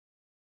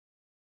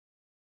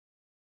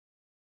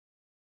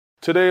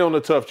Today on the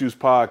Tuff Juice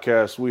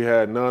podcast, we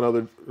had none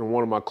other than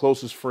one of my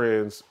closest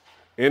friends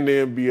in the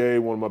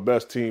NBA, one of my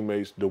best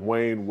teammates,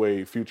 Dwyane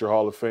Wade, future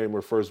Hall of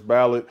Famer, first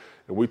ballot,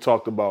 and we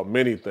talked about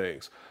many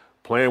things.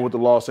 Playing with the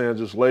Los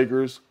Angeles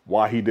Lakers,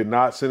 why he did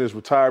not send his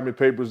retirement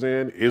papers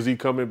in, is he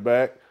coming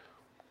back,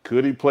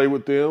 could he play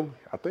with them?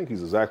 I think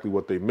he's exactly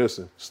what they're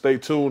missing. Stay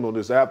tuned on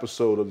this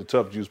episode of the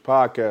Tuff Juice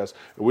podcast.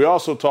 And we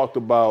also talked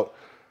about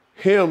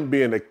him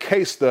being a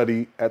case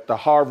study at the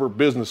Harvard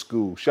Business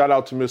School. Shout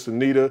out to Miss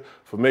Anita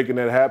for making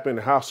that happen.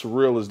 How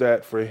surreal is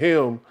that for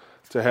him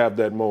to have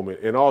that moment?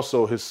 And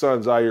also his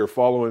son Zaire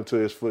following into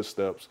his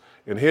footsteps.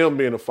 And him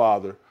being a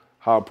father,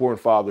 how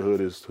important fatherhood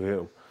is to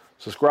him.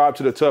 Subscribe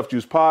to the Tuff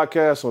Juice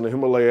podcast on the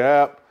Himalaya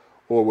app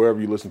or wherever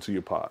you listen to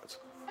your pods.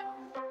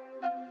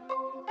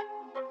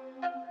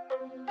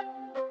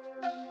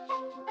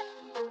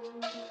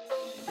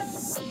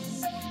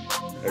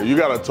 Hey, you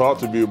got to talk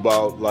to me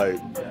about,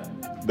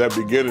 that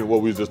beginning,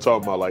 what we was just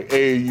talking about, like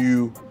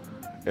AAU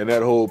and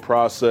that whole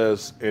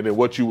process, and then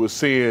what you were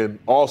seeing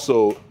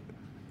also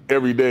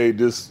every day,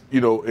 just,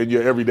 in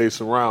your everyday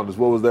surroundings.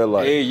 What was that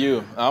like?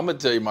 AAU. I'm going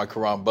to tell you my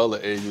Karan Butler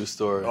AAU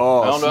story.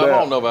 Oh, I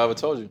don't know if I ever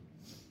told you.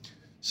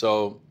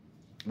 So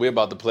we're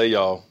about to play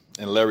y'all,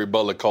 and Larry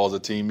Butler calls a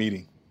team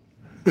meeting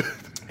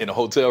in a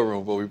hotel room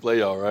before we play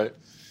y'all, right?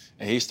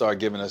 And he started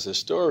giving us his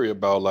story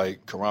about,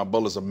 Karan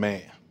Butler's a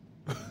man.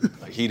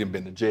 He done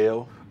been to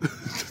jail.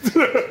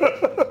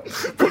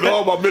 Putting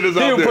all my business out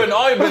there. He was putting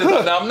all your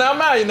business out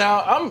there.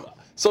 Now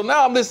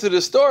I'm listening to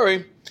this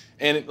story,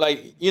 and it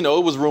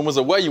was rumors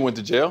of where you went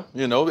to jail.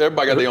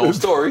 Everybody got their own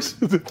stories.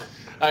 I ain't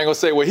gonna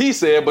say what he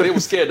said, but it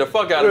was scared the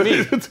fuck out of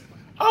me.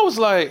 I was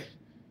like,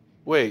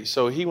 wait,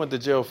 so he went to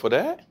jail for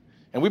that?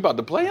 And we about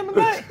to play him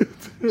tonight?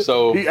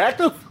 So he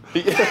active?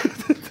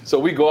 So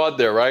we go out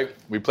there, right?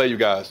 We play you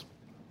guys.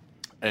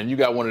 And you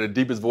got one of the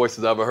deepest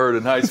voices I've ever heard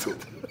in high school.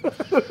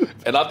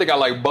 And I think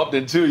I bumped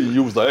into you.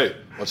 You was like, hey,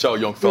 watch out,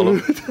 young fella.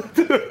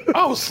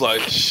 I was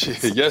like,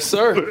 shit, yes,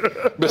 sir,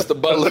 Mr.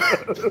 Butler.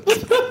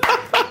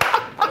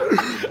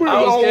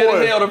 I was scared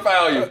as hell to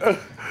foul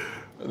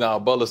you. No,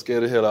 Butler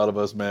scared the hell out of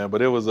us, man.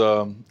 But it was,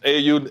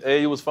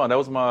 AAU was fun. That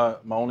was my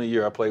only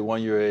year. I played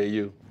 1 year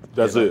AAU.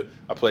 That's it.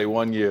 I played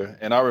 1 year.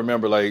 And I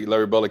remember,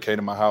 Larry Butler came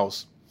to my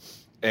house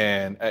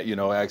and,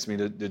 asked me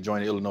to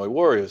join the Illinois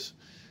Warriors.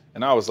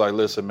 And I was like,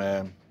 listen,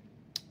 man,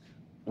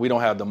 we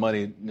don't have the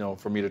money,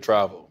 for me to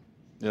travel.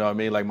 You know what I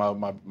mean?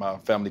 My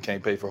family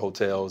can't pay for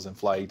hotels and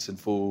flights and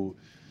food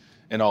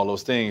and all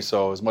those things.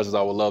 So as much as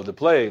I would love to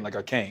play,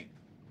 I can't,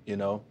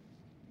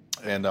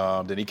 And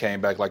then he came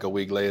back a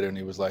week later and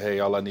he was like, hey,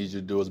 all I need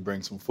you to do is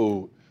bring some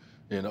food,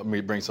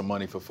 bring some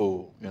money for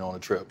food, on a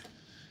trip.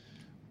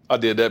 I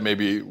did that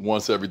maybe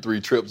once every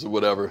 3 trips or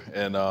whatever.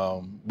 And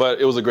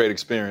but it was a great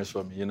experience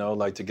for me,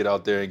 to get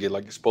out there and get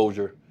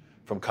exposure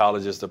from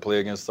colleges to play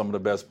against some of the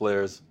best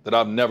players that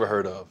I've never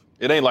heard of.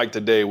 It ain't like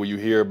today where you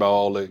hear about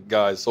all the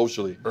guys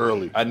socially.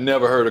 Early. I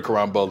never heard of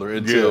Karan Butler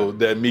until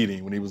that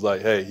meeting when he was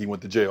like, hey, he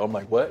went to jail. I'm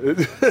like, what?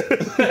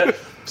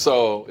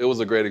 So it was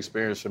a great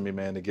experience for me,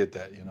 man, to get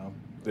that,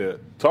 Yeah.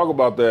 Talk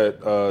about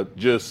that.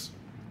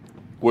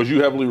 Was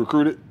you heavily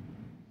recruited?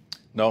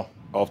 No.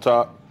 Off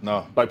top?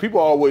 No. People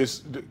always,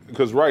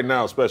 because right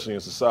now, especially in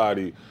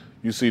society,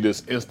 you see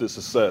this instant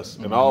success.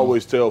 And I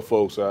always tell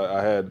folks,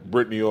 I had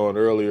Brittany on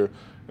earlier,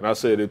 and I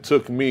said it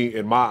took me,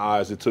 in my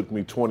eyes,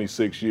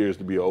 26 years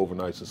to be an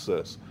overnight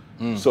success.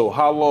 So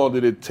how long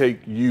did it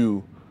take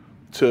you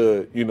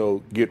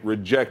to, get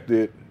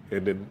rejected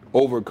and then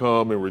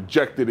overcome and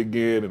rejected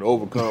again and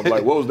overcome?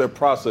 What was that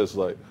process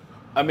like?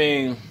 I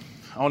mean,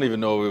 I don't even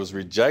know if it was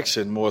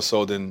rejection more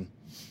so than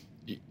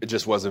it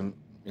just wasn't,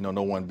 no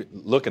one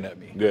looking at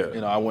me. Yeah.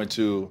 I went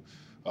to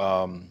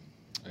Harold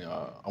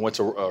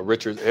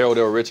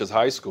L. Richards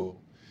High School.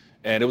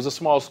 And it was a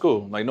small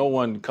school. No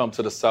one come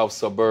to the south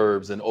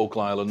suburbs in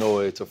Oakland,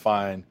 Illinois to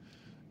find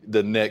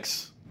the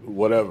next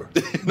whatever.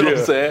 You know what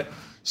I'm saying?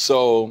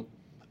 So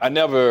I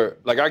never,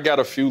 I got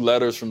a few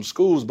letters from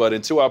schools, but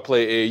until I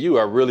played AAU,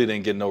 I really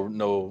didn't get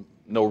no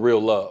real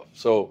love.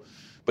 So,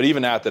 but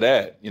even after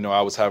that,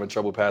 I was having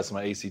trouble passing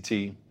my ACT.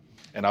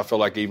 And I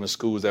felt like even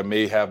schools that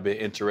may have been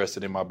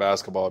interested in my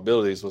basketball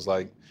abilities was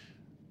like,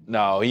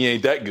 no, he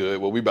ain't that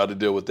good. Well, we about to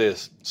deal with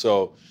this.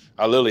 So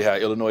I literally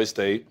had Illinois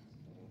State,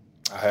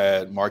 I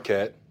had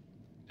Marquette,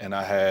 and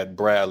I had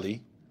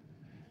Bradley,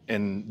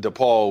 and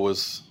DePaul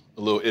was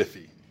a little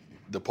iffy.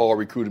 DePaul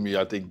recruited me,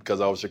 I think,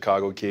 because I was a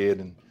Chicago kid,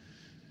 and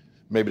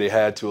maybe they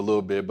had to a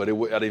little bit, but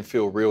I didn't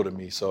feel real to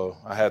me. So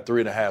I had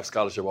 3.5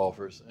 scholarship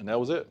offers, and that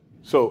was it.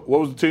 So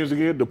what was the teams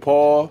again?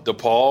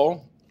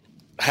 DePaul,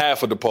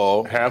 half of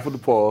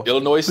DePaul.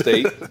 Illinois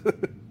State,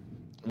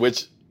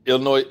 which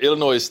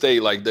Illinois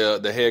State,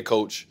 the head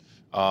coach,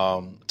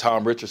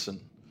 Tom Richardson,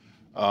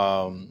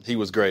 he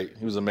was great.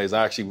 He was amazing.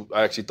 I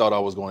actually thought I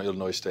was going to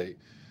Illinois State.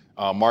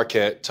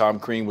 Marquette, Tom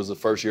Crean was the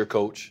first-year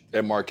coach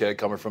at Marquette,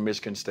 coming from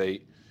Michigan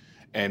State.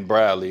 And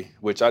Bradley,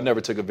 which I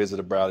never took a visit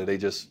to Bradley.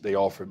 They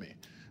offered me.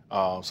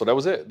 So that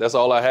was it. That's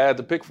all I had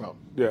to pick from.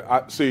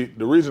 Yeah, see,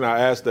 the reason I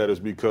asked that is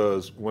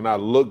because when I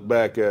look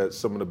back at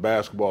some of the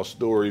basketball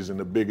stories and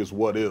the biggest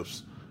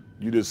what-ifs,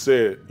 you just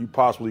said you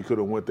possibly could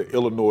have went to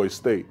Illinois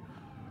State.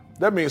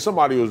 That means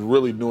somebody was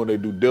really doing their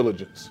due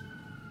diligence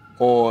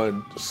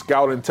on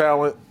scouting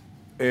talent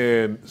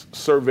and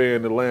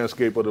surveying the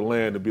landscape of the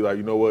land to be like,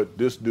 you know what,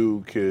 this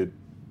dude could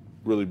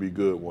really be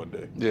good one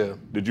day. Yeah.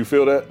 Did you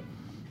feel that?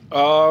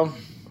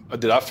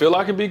 Did I feel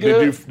I could be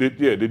good?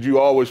 Did you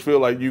always feel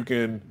like you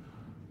can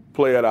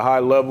play at a high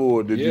level,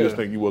 or did you just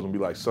think you wasn't be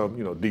like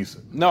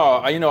decent? No,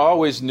 I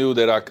always knew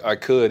that I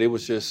could. It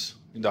was just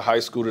the high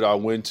school that I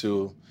went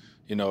to,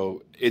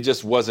 it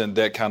just wasn't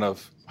that kind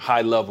of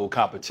high level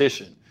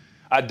competition.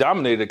 I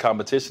dominated the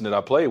competition that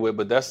I played with,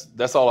 but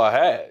that's all I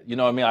had. You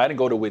know what I mean? I didn't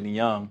go to Whitney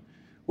Young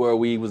where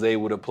we was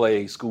able to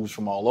play schools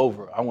from all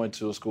over. I went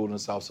to a school in the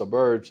south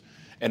suburbs,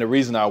 and the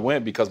reason I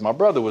went because my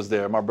brother was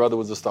there. My brother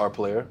was a star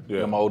player,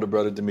 my older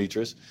brother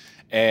Demetrius,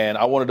 and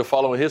I wanted to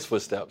follow in his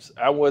footsteps.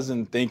 I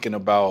wasn't thinking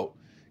about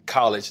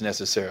college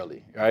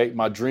necessarily, right?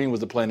 My dream was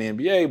to play in the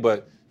NBA,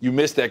 but you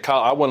missed that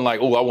college. I wasn't like,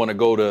 oh, I want to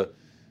go to,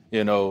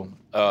 I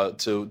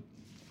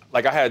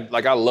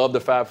love the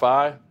Fab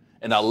Five,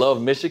 and I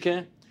love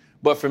Michigan.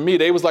 But for me,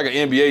 they was like an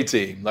NBA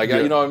team.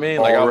 You know what I mean?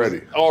 Like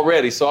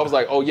already. So I was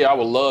like, oh yeah, I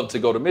would love to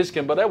go to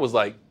Michigan, but that's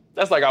like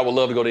I would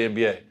love to go to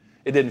NBA.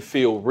 It didn't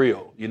feel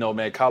real.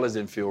 College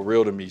didn't feel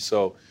real to me.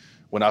 So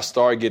when I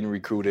started getting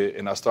recruited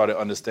and I started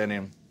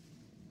understanding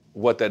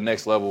what that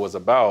next level was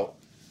about,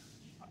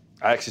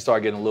 I actually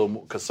started getting a little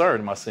more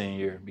concerned my junior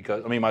year,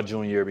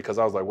 because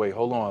I was like, wait,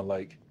 hold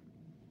on,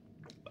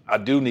 I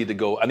need to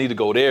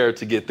go there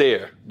to get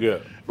there. Yeah.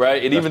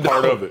 Right? And that's even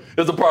part of it.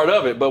 It's a part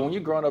of it. But when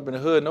you're growing up in the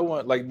hood, no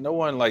one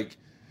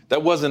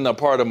that wasn't a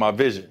part of my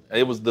vision.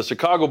 It was the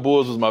Chicago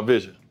Bulls was my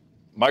vision.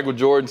 Michael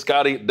Jordan,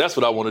 Scotty, that's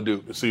what I want to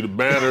do. See the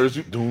banners,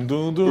 doom,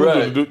 doom, doom,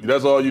 right. doom,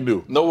 that's all you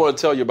do. No one will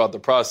tell you about the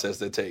process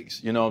that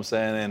takes. You know what I'm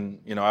saying?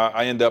 And,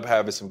 I end up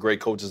having some great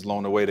coaches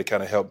along the way to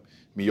kind of help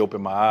me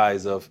open my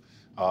eyes of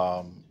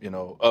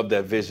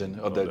that vision,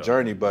 of that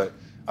journey. But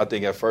I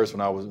think at first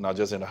when I was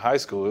just in high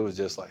school, it was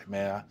just like,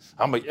 man,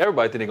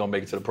 everybody think they're going to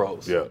make it to the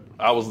pros. Yeah.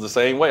 I was the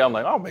same way. I'm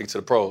like, I'll make it to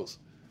the pros.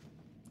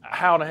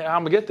 How am I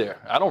going to get there?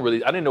 I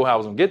didn't know how I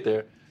was going to get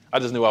there. I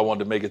just knew I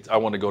wanted to make it. I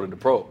wanted to go to the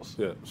pros.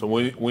 Yeah. So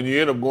when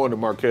you end up going to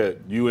Marquette,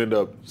 you end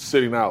up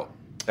sitting out.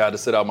 I had to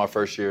sit out my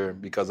first year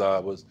because I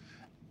was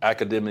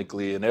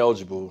academically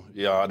ineligible.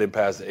 I didn't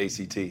pass the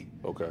ACT.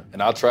 Okay.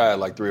 And I tried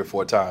like 3 or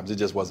 4 times. It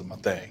just wasn't my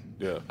thing.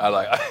 Yeah.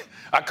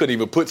 I couldn't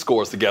even put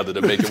scores together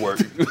to make it work.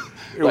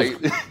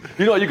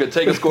 You could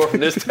take a score from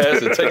this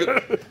test and take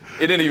it.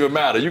 It didn't even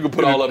matter. You could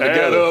put all of them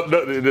together.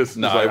 It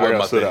wasn't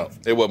my thing.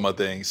 It wasn't my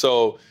thing.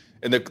 So,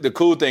 and the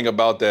cool thing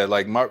about that,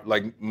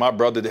 my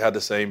brother had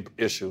the same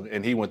issue,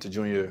 and he went to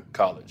junior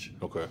college.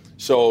 Okay.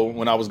 So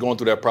when I was going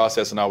through that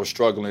process and I was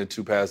struggling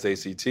to pass the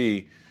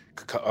ACT,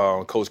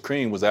 Coach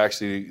Crean was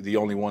actually the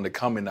only one to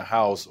come in the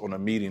house on a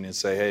meeting and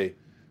say, hey,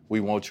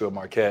 we want you at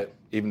Marquette,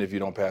 even if you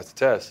don't pass the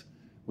test.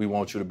 We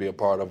want you to be a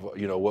part of,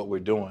 what we're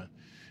doing.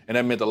 And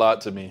that meant a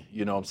lot to me,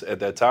 at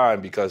that time,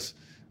 because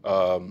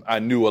I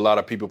knew a lot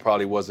of people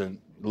probably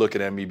wasn't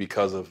looking at me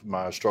because of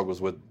my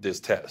struggles with this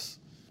test.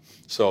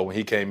 So when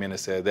he came in and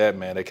said that,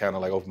 man, they kind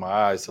of opened my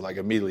eyes to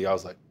immediately I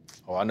was like,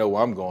 oh, I know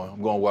where I'm going.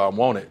 I'm going where I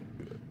want it.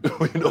 You know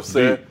what I'm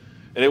saying?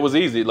 And it was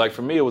easy.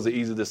 For me, it was an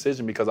easy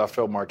decision because I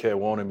felt Marquette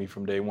wanted me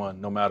from day one.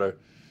 No matter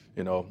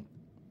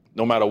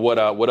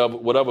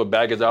whatever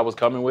baggage I was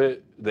coming with,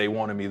 they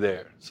wanted me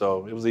there.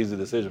 So it was an easy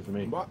decision for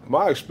me.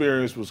 My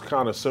experience was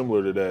kind of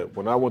similar to that.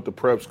 When I went to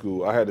prep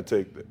school, I had to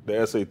take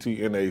the SAT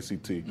and the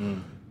ACT.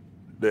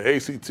 The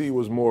ACT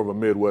was more of a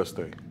Midwest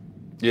thing.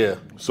 Yeah.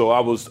 So I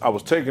was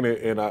taking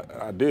it, and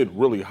I did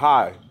really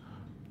high,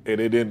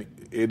 and it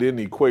didn't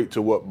equate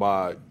to what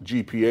my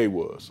GPA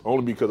was,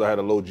 only because I had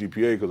a low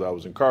GPA because I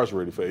was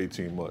incarcerated for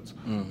 18 months.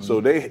 Mm-hmm. So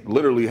they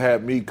literally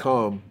had me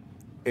come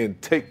and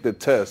take the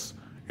test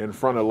in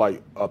front of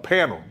a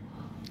panel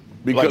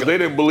because they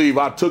didn't believe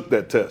I took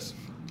that test.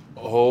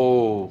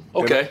 Oh,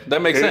 okay.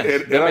 That makes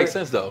sense. That makes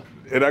sense, though.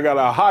 And I got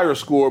a higher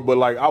score, but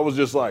I was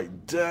just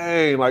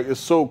dang, it's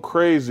so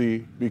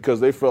crazy because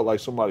they felt like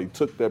somebody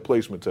took that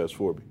placement test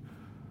for me.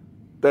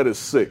 That is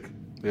sick.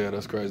 Yeah,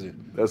 that's crazy.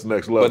 That's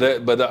next level.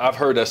 But I've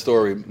heard that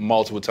story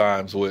multiple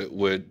times with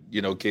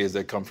kids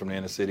that come from the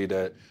inner city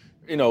that,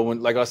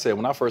 when, like I said,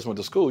 when I first went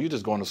to school, you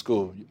just going to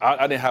school.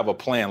 I didn't have a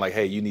plan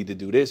hey, you need to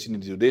do this, you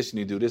need to do this, you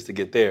need to do this to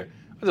get there.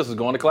 I just was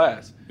going to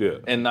class. Yeah.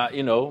 And not,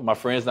 my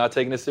friends not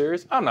taking it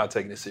serious. I'm not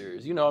taking it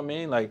serious. You know what I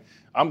mean?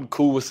 I'm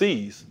cool with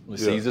C's.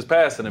 C's is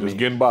passing to me. Just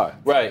getting by.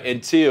 Right.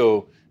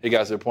 Until it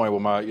got to the point where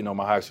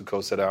my high school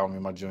coach sat down with me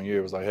my junior year.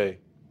 It was like, hey,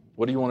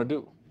 what do you want to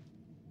do?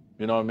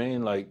 You know what I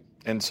mean?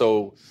 And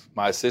so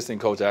my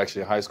assistant coach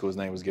actually in high school, his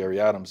name was Gary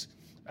Adams.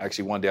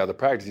 Actually, one day after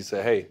practice, he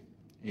said, hey,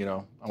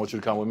 I want you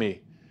to come with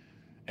me.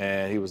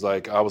 And I was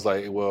like,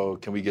 well,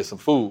 can we get some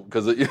food?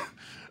 Because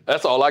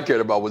that's all I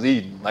cared about was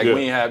eating. We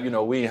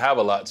ain't have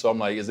a lot. So I'm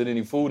like, is there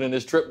any food in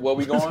this trip? Where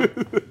we going?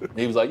 And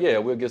he was like, yeah,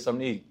 we'll get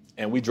something to eat.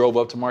 And we drove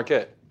up to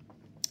Marquette.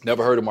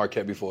 Never heard of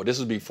Marquette before. This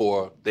was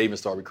before they even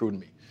started recruiting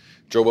me.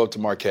 Drove up to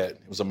Marquette.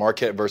 It was a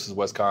Marquette versus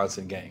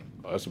Wisconsin game.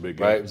 Oh, that's a big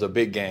game. Right? It was a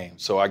big game.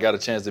 So I got a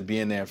chance to be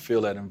in there and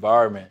feel that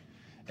environment.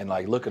 And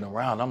like looking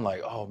around, I'm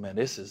like, oh man,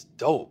 this is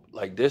dope.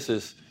 Like this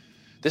is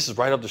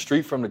right up the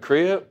street from the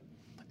crib.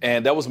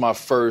 And that was my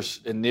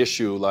first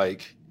initial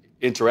like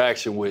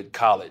interaction with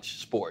college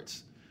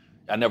sports.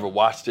 I never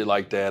watched it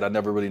like that. I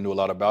never really knew a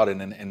lot about it.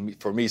 And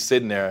for me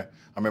sitting there,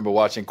 I remember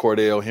watching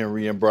Cordell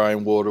Henry and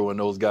Brian Wardle and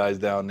those guys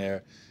down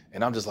there.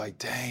 And I'm just like,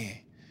 dang.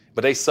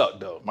 But they sucked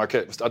though.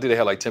 Marquette, I think they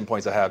had like 10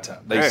 points at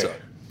halftime. They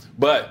sucked.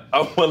 But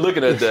I was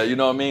looking at that, you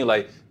know what I mean?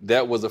 Like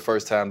that was the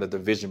first time that the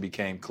vision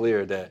became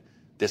clear that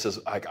this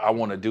is like, I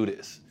want to do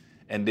this.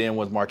 And then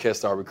when Marquette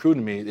started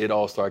recruiting me, it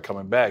all started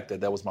coming back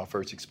that was my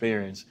first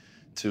experience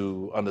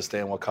to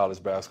understand what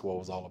college basketball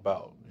was all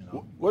about. You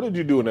know? What did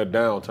you do in that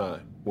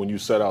downtime when you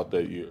set out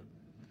that year?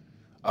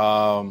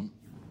 Well,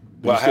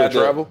 I had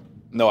travel?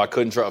 No, I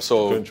couldn't travel.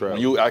 So when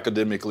you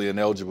academically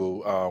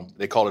ineligible,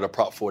 they call it a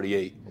Prop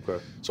 48.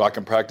 Okay. So I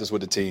can practice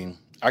with the team.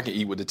 I can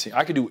eat with the team.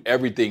 I can do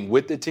everything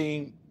with the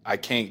team. I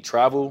can't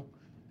travel,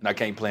 and I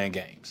can't play in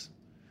games.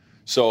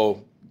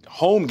 So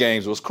home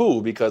games was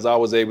cool because I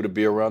was able to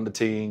be around the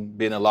team,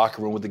 be in the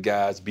locker room with the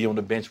guys, be on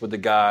the bench with the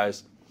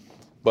guys.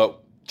 But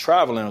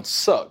traveling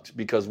sucked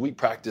because we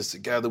practice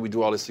together, we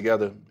do all this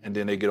together, and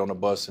then they get on the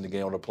bus and they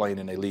get on the plane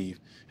and they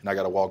leave, and I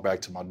got to walk back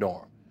to my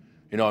dorm.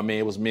 You know what I mean?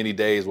 It was many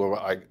days where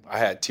I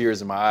had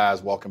tears in my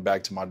eyes walking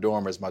back to my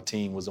dorm as my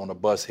team was on the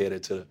bus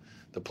headed to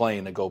the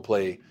plane to go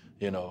play,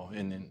 you know,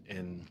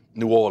 in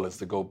New Orleans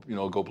to go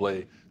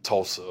play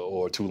Tulsa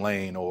or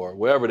Tulane or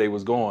wherever they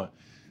was going.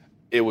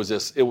 It was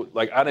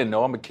like I didn't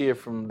know. I'm a kid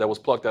that was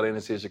plucked out of the inner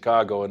city of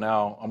Chicago, and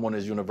now I'm in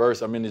this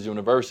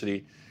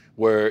university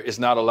where it's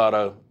not a lot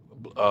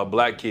of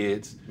black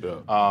kids,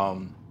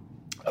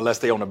 unless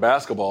they on the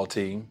basketball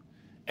team,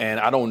 and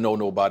I don't know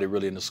nobody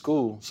really in the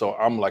school, so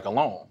I'm like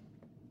alone.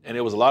 And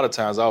it was a lot of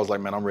times I was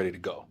like, man, I'm ready to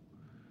go.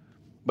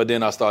 But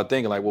then I started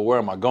thinking like, well, where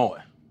am I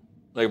going?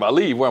 Like if I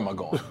leave, where am I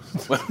going?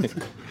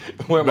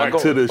 Where am I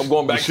going? I'm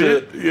going back to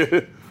it. Yeah.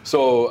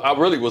 So I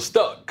really was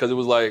stuck because it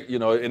was like, you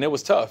know, and it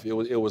was tough. It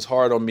was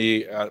hard on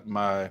me at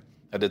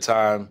the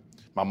time.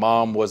 My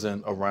mom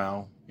wasn't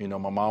around. You know,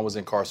 my mom was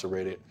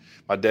incarcerated.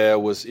 My dad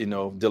was, you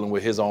know, dealing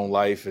with his own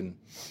life, and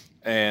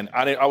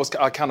I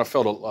kind of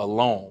felt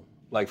alone.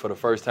 Like for the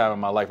first time in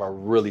my life, I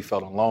really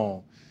felt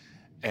alone,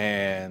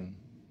 and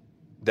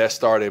that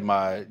started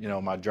my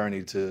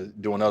journey to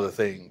doing other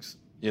things.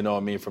 You know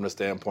what I mean? From the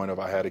standpoint of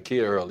I had a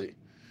kid early,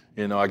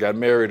 you know, I got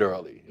married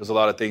early. There's a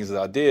lot of things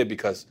that I did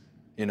because,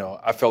 you know,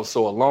 I felt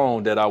so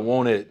alone that I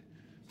wanted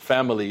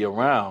family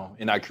around,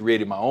 and I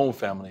created my own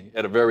family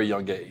at a very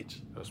young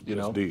age. That's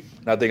deep.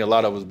 And I think a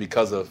lot of it was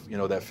because of, you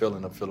know, that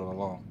feeling of feeling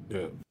alone.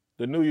 Yeah.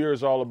 The new year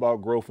is all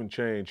about growth and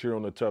change. Here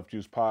on the Tuff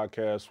Juice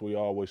podcast, we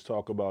always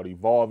talk about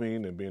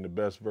evolving and being the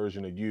best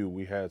version of you.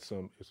 We had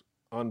some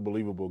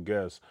unbelievable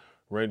guests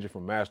ranging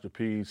from Master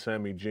P,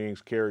 Sammy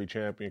Jinx, Kerry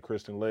Champion,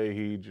 Kristen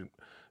Leahy,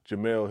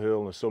 Jamel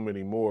Hill, and so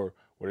many more,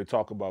 where they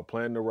talk about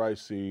planting the right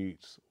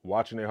seeds,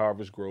 watching their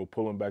harvest grow,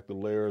 pulling back the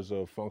layers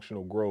of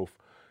functional growth.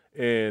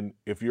 And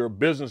if you're a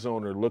business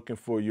owner looking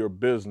for your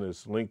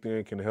business,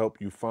 LinkedIn can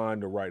help you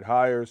find the right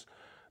hires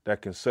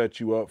that can set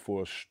you up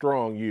for a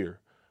strong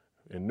year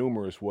in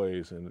numerous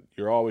ways. And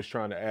you're always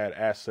trying to add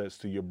assets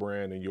to your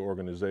brand and your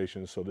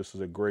organization. So this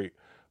is a great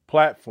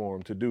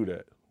platform to do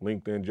that.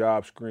 LinkedIn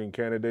Job Screen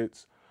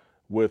candidates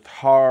with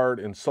hard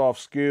and soft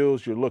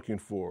skills you're looking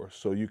for,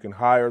 so you can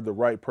hire the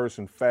right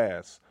person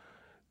fast.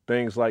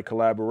 Things like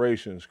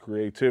collaborations,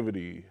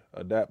 creativity,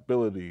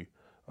 adaptability.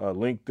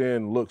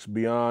 LinkedIn looks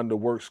beyond the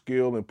work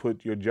skill and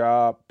put your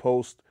job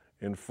post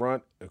in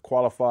front of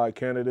qualified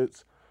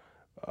candidates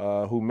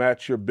who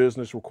match your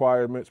business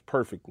requirements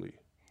perfectly.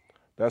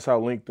 That's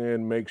how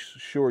LinkedIn makes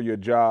sure your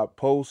job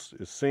post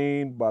is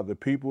seen by the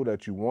people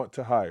that you want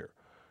to hire.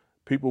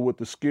 People with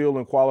the skill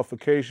and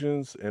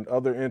qualifications and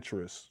other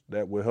interests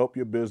that will help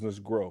your business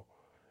grow.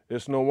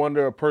 It's no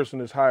wonder a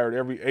person is hired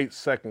every 8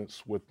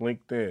 seconds with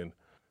LinkedIn.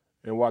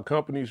 And while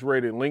companies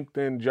rated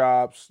LinkedIn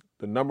Jobs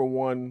the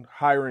 #1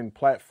 hiring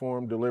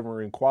platform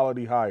delivering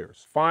quality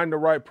hires. Find the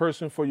right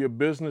person for your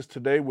business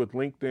today with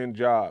LinkedIn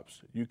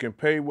Jobs. You can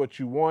pay what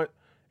you want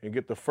and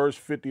get the first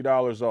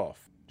 $50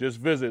 off. Just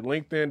visit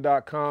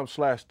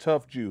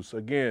linkedin.com/toughjuice.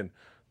 Again,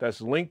 that's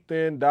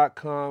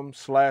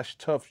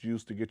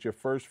linkedin.com/toughjuice to get your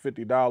first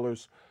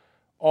 $50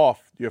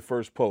 off your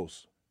first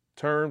post.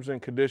 Terms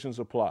and conditions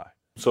apply.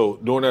 So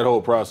during that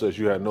whole process,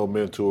 you had no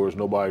mentors,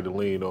 nobody to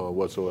lean on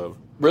whatsoever?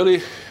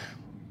 Really,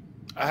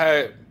 I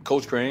had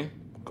Coach Crean.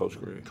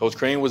 Coach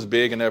Crean was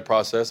big in that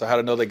process. I had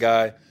another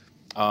guy,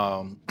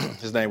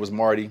 his name was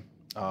Marty.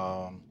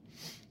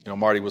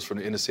 Marty was from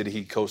the inner city.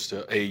 He coached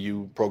the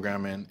AAU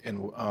program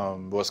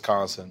in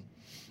Wisconsin.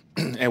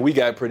 And we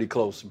got pretty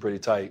close and pretty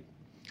tight.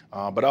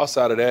 But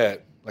outside of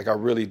that, like I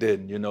really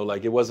didn't,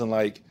 like it wasn't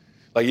like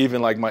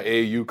even like my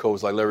AAU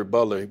coach, like Larry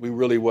Butler, we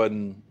really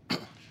wasn't,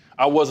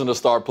 I wasn't a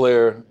star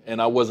player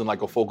and I wasn't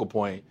like a focal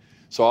point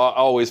So I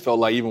always felt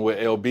like even with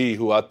LB,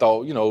 who I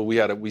thought,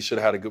 we should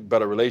have had a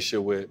better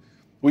relationship with,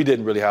 we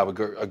didn't really have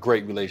a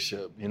great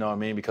relationship, you know what I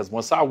mean? Because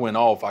once I went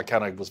off, I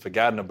kind of was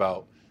forgotten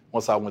about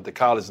once I went to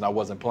college and I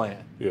wasn't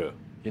playing. Yeah.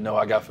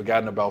 I got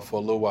forgotten about for a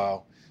little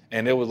while.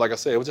 And it was, like I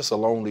said, it was just a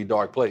lonely,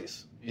 dark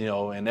place,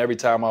 and every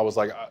time I was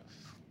like,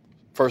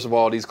 first of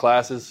all, these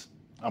classes,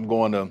 I'm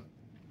going to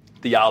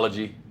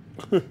theology.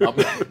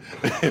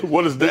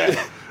 What is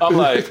that? I'm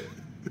like,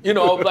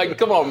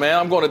 come on, man,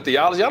 I'm going to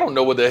theology. I don't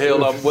know what the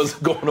hell what's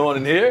going on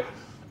in here.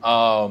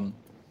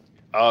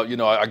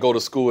 I go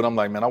to school and I'm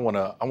like, man, I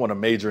want to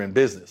major in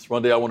business.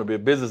 One day I want to be a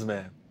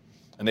businessman.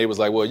 And they was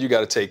like, well, you got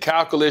to take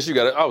calculus.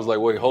 I was like,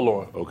 wait, hold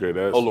on. Okay,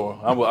 hold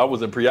on. I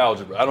was in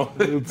pre-algebra. I don't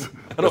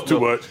That's too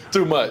much.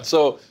 Too much.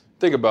 So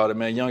think about it,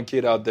 man. Young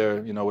kid out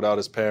there, without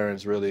his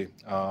parents, really,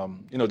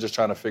 just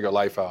trying to figure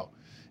life out.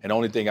 And the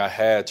only thing I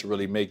had to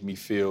really make me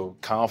feel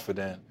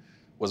confident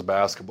was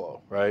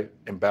basketball, right?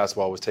 And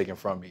basketball was taken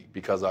from me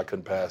because I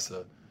couldn't pass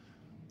a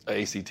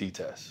ACT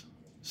test.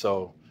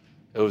 So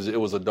it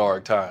was a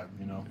dark time,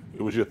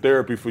 It was your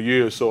therapy for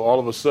years. So all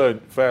of a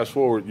sudden, fast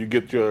forward, you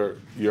get your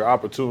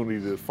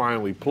opportunity to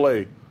finally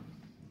play.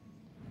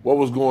 What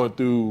was going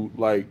through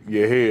like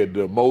your head,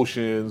 the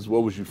emotions?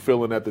 What was you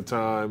feeling at the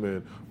time,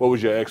 and what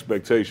was your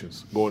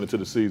expectations going into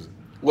the season?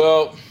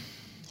 Well,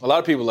 a lot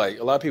of people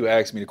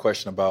ask me the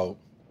question about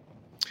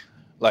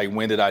like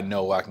when did I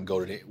know I could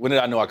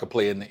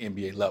play in the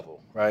NBA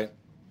level, right?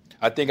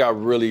 I think I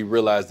really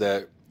realized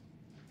that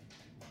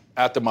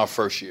after my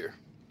first year.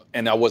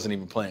 And I wasn't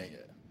even playing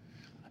yet.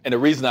 And the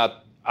reason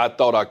I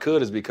thought I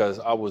could is because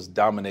I was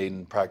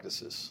dominating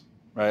practices,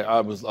 right?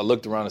 I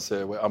looked around and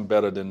said, well, I'm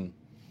better than,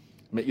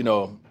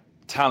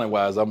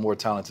 talent-wise, I'm more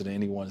talented than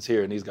anyone's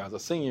here. And these guys are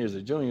seniors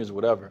or juniors or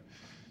whatever.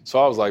 So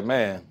I was like,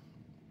 man,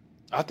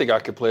 I think I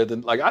could play.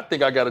 I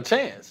think I got a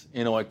chance.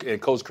 And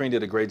Coach Crean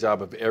did a great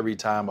job of every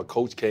time a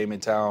coach came in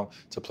town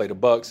to play the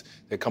Bucks,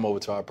 they'd come over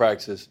to our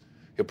practices,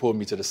 he'd pull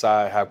me to the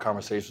side, have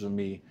conversations with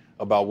me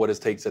about what it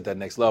takes at that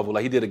next level.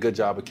 Like, he did a good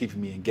job of keeping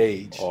me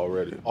engaged.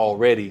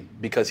 Already,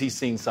 because he's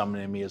seen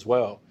something in me as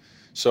well.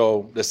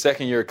 So the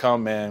second year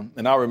come, man,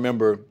 and I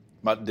remember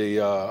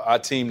our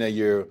team that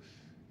year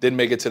didn't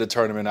make it to the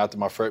tournament after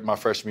my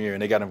freshman year,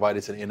 and they got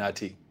invited to the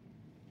NIT.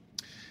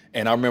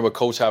 And I remember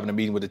Coach having a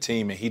meeting with the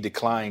team, and he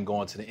declined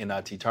going to the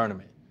NIT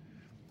tournament.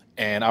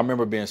 And I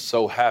remember being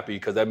so happy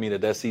because that meant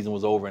that season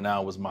was over and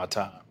now it was my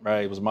time,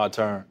 right? It was my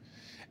turn.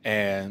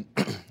 And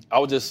I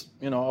was just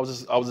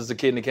a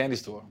kid in the candy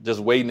store, just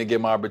waiting to get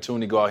my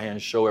opportunity to go out here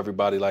and show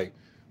everybody like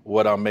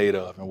what I'm made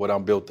of and what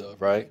I'm built of,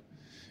 right?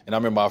 And I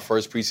remember our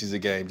first preseason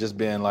game, just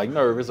being like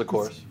nervous, of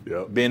course,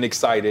 being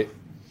excited.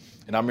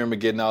 And I remember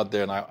getting out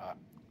there and I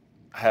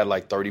had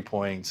like 30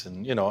 points,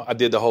 and I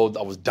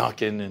was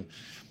dunking and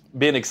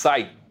being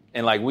excited.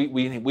 And like we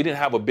didn't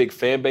have a big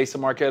fan base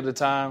in Marquette at the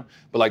time,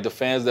 but like the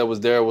fans that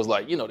was there was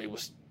like,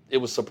 it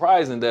was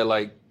surprising that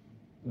like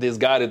this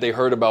guy that they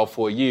heard about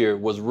for a year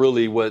was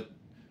really what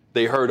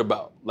they heard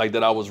about, like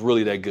that I was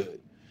really that good.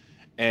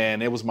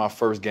 And it was my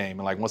first game.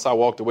 And like once I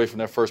walked away from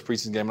that first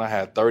preseason game and I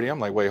had 30, I'm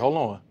like, wait, hold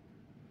on.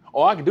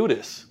 Oh, I can do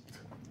this.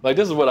 Like,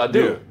 this is what I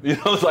do. Yeah.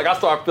 It's like I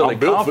started feeling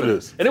built confident. for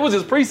this. And it was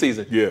just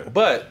preseason. Yeah.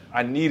 But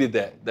I needed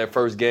that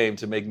first game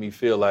to make me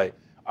feel like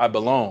I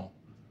belong,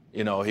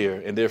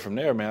 here. And then from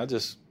there, man, I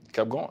just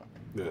kept going.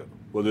 Yeah.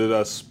 Well, there's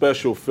a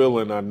special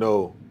feeling. I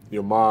know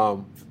your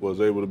mom was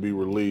able to be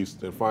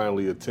released and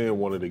finally attend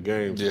one of the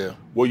games. Yeah.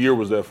 What year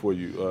was that for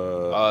you?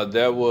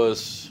 That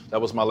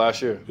was my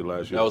last year. Your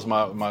last year. That was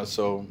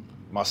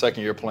my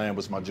second year playing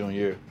was my junior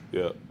year.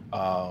 Yeah.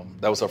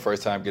 That was her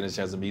first time getting a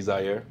chance to meet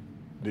Zaire.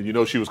 Did you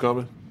know she was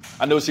coming?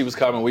 I knew she was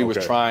coming. We was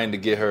trying to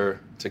get her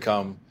to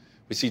come,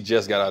 but she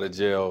just got out of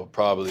jail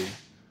probably,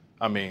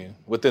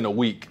 within a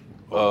week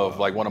of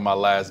like one of my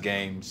last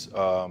games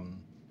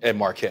at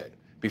Marquette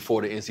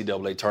before the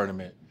NCAA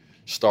tournament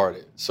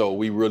started. So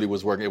we really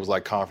was working. It was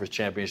like conference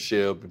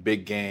championship, a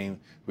big game.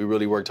 We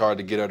really worked hard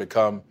to get her to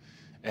come,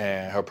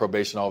 and her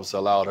probation officer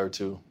allowed her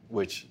to,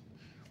 which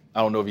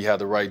I don't know if he had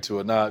the right to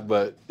or not,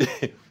 but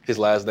his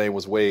last name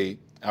was Wade.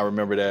 I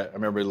remember that. I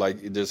remember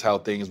like just how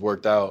things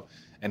worked out,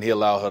 and he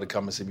allowed her to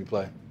come and see me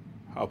play.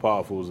 How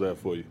powerful was that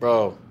for you?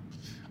 Bro,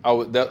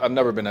 I've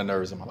never been that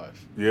nervous in my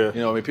life. Yeah.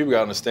 People got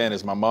to understand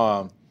this. My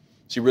mom,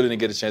 she really didn't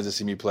get a chance to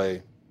see me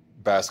play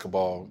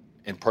basketball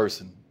in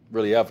person,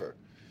 really ever.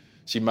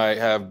 She might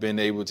have been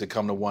able to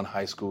come to one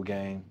high school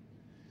game.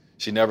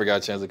 She never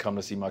got a chance to come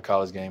to see my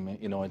college game,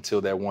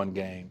 until that one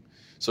game.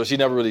 So she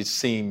never really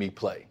seen me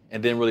play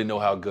and didn't really know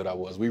how good I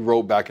was. We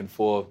wrote back and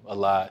forth a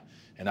lot,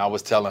 and I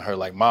was telling her,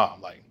 like,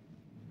 Mom, like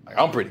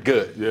I'm pretty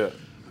good. Yeah.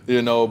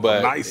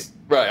 But nice.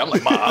 Right. I'm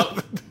like,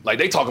 Mom, like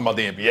they talking about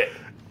the NBA.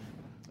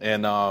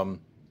 And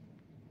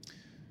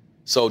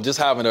so just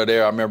having her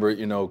there, I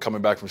remember,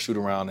 coming back from shoot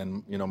around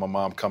and, my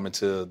mom coming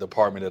to the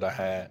apartment that I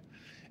had.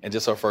 And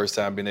just her first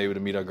time being able to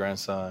meet her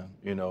grandson,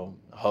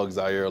 hug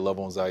Zaire, love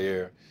on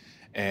Zaire.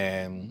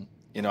 And,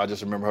 I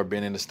just remember her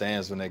being in the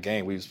stands when that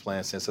game. We was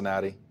playing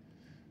Cincinnati.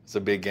 It's a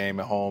big game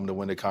at home to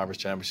win the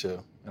conference championship,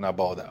 and I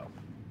balled out.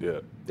 Yeah.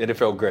 And it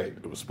felt great.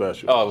 It was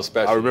special. Oh, it was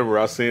special. I remember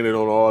I seen it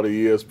on all the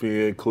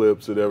ESPN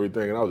clips and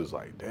everything, and I was just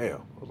like, damn.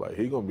 I was like,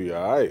 he going to be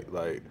all right.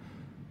 Like,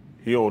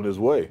 he on his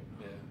way.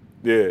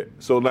 Yeah.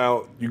 So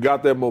now you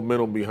got that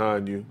momentum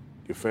behind you,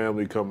 your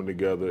family coming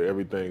together,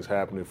 everything's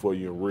happening for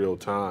you in real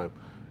time.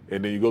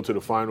 And then you go to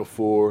the Final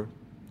Four,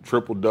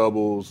 triple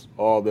doubles,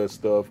 all that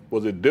stuff.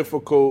 Was it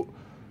difficult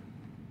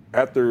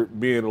after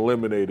being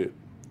eliminated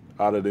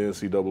out of the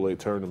NCAA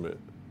tournament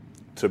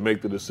to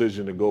make the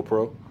decision to go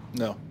pro?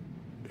 No.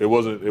 It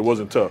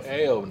wasn't tough.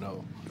 Hell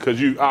no. Because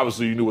you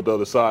knew what the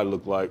other side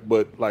looked like,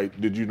 but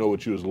like, did you know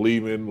what you was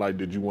leaving? Like,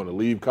 did you want to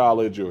leave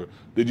college, or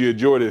did you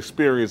enjoy the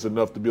experience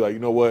enough to be like, you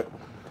know what,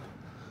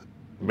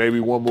 maybe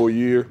one more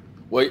year?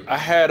 Well, I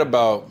had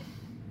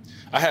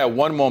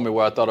one moment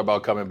where I thought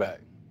about coming back.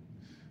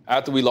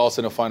 After we lost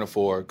in the Final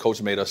Four,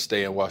 Coach made us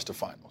stay and watch the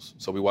finals.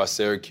 So we watched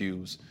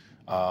Syracuse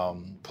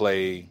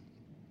play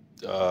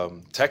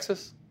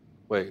Texas.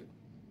 Wait,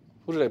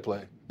 who did they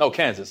play? No,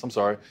 Kansas. I'm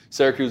sorry.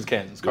 Syracuse,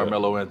 Kansas.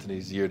 Carmelo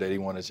Anthony's year that he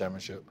won the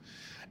championship.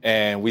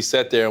 And we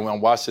sat there and I'm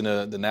watching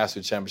the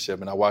national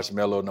championship, and I watched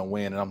Melo and them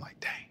win, and I'm like,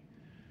 dang,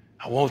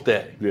 I want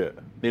that. Yeah.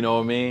 You know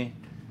what I mean?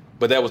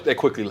 But that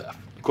quickly left.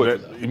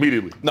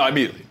 Immediately. No,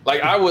 immediately.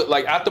 Like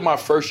after my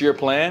first year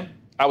playing,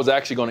 I was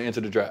actually going to enter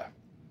the draft.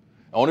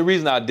 The only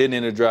reason I didn't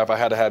enter the draft, I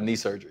had to have knee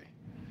surgery.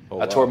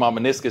 I tore my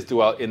meniscus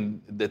throughout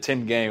in the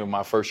 10th game of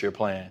my first year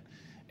playing.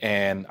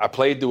 And I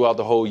played throughout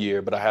the whole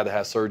year, but I had to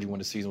have surgery when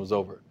the season was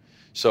over.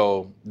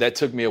 So that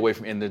took me away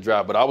from entering the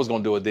draft, but I was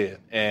going to do it then.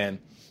 And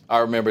I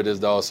remember this,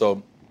 dog.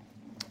 So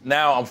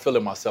now I'm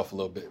feeling myself a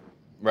little bit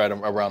right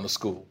around the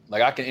school.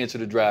 Like, I can enter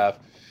the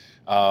draft,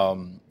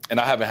 and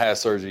I haven't had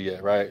surgery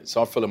yet, right?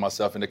 So I'm feeling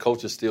myself, and the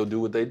coaches still do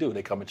what they do.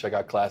 They come and check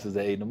out classes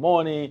at 8 in the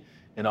morning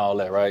and all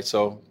that, right?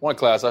 So one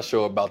class, I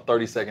show up about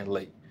 30 seconds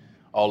late.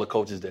 All the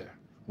coaches there.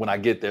 When I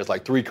get there, it's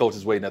like 3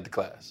 coaches waiting at the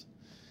class.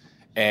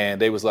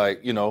 And they was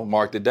like,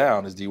 marked it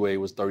down as D-Wade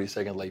was 30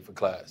 seconds late for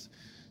class.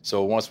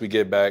 So once I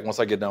get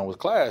done with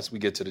class, we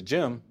get to the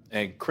gym,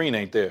 and Crean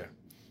ain't there.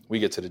 We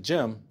get to the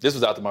gym. This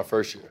was after my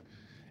first year.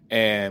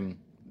 And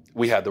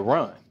we had to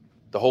run.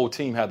 The whole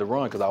team had to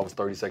run because I was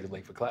 30 seconds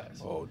late for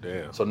class. Oh,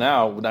 damn. So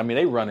now,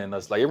 they running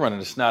us, like, they're running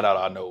the snot out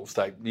of our nose.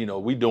 Like,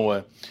 we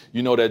doing,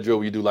 that drill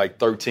where you do like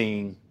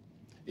 13,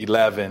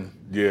 11.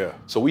 Yeah.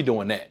 So we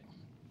doing that.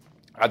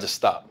 I just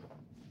stopped.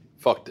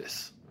 Fuck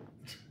this.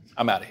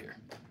 I'm out of here.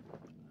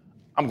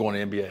 I'm going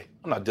to NBA.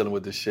 I'm not dealing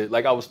with this shit.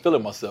 Like, I was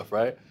feeling myself,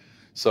 right?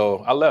 So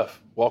I left,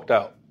 walked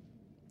out.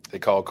 They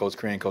called Coach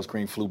Crean. Coach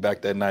Crean flew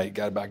back that night,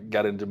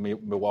 got into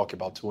Milwaukee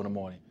about 2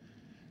 a.m.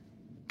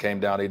 Came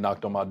down, they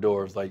knocked on my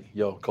door. It was like,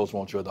 yo, Coach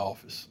wants you at the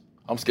office.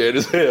 I'm scared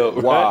as hell.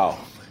 Right? Wow.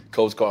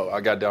 Coach called.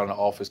 I got down in the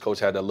office. Coach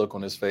had that look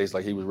on his face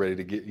like he was ready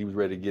to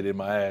get in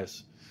my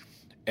ass.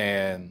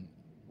 And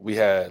we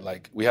had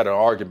an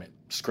argument,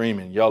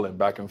 screaming, yelling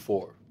back and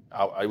forth.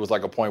 It was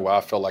like a point where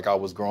I felt like I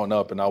was growing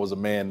up and I was a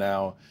man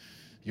now.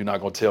 You're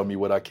not going to tell me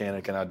what I can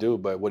and cannot do.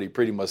 But what he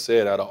pretty much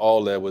said out of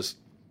all that was,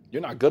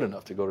 you're not good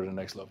enough to go to the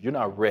next level. You're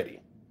not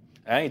ready.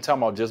 I ain't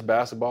talking about just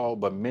basketball,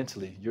 but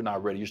mentally, you're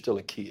not ready. You're still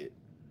a kid.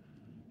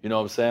 You know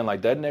what I'm saying?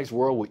 Like, that next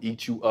world will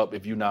eat you up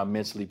if you're not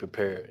mentally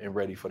prepared and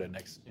ready for that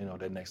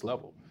next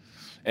level.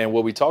 And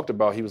what we talked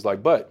about, he was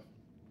like, but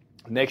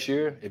next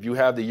year, if you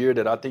have the year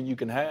that I think you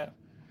can have,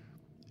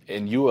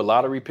 and you a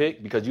lottery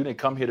pick, because you didn't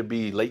come here to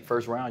be late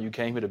first round, you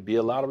came here to be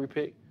a lottery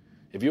pick.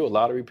 If you're a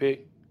lottery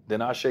pick,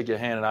 then I'll shake your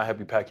hand and I'll help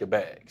you pack your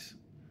bags.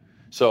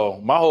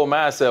 So my whole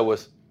mindset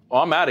was,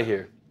 I'm out of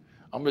here.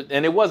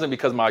 And it wasn't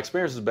because my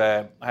experience was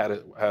bad. I had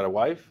a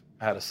wife,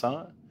 I had a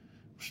son.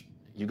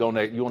 You on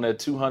that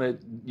 $200,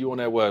 you on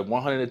that what,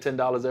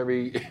 $110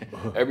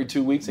 every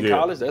 2 weeks in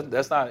college?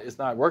 It's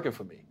not working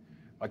for me.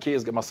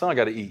 My son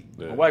got to eat.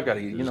 Yeah. My wife got to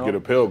eat. Just get a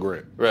Pell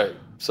Grant. Right.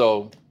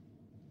 So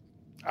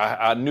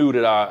I knew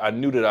that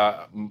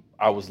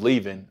I was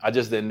leaving. I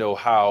just didn't know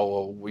how,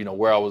 or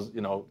where I was,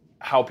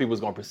 how people was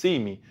gonna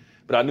perceive me.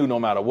 But I knew no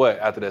matter what,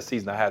 after that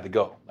season, I had to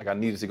go. Like, I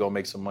needed to go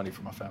make some money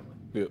for my family.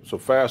 Yeah. So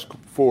fast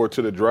forward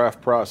to the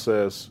draft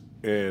process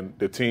and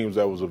the teams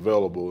that was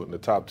available in the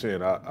top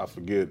 10. I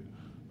forget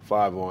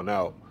 5 on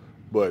out.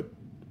 But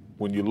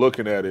when you're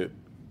looking at it,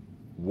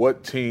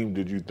 what team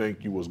did you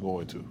think you was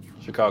going to?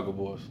 Chicago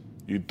Bulls.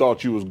 You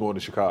thought you was going to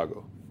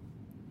Chicago?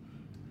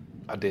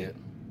 I did.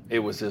 It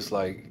was just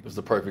like, it was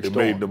the perfect storm.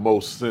 It made the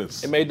most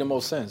sense. It made the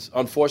most sense.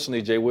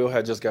 Unfortunately, Jay Will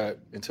had just got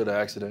into the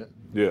accident.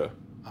 Yeah.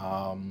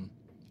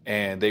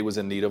 And they was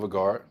in need of a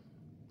guard.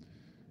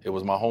 It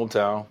was my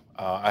hometown.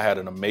 I had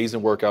an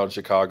amazing workout in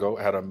Chicago.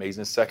 I had an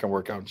amazing second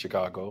workout in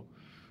Chicago.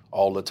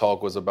 All the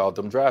talk was about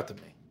them drafting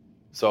me.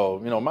 So,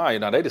 they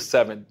had the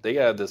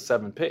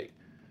 7th pick.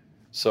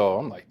 So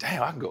I'm like,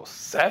 damn, I can go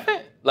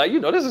 7? Like,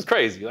 this is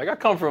crazy. Like, I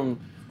come from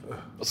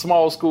a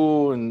small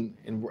school and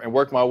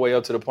work my way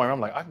up to the point where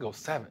I'm like, I can go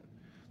 7.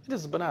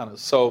 This is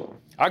bananas. So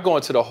I go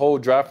into the whole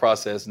draft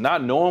process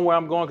not knowing where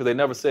I'm going, because they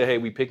never said, hey,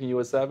 we picking you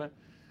at 7.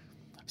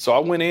 So I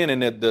went in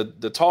and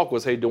the talk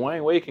was, hey,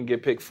 Dwyane Wade can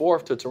get picked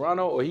 4th to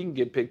Toronto, or he can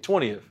get picked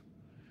 20th.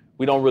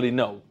 We don't really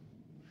know.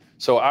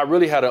 So I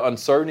really had an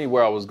uncertainty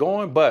where I was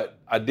going, but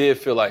I did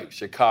feel like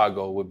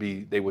Chicago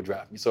they would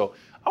draft me. So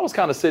I was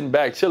kind of sitting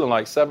back, chilling,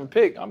 like 7th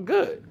pick, I'm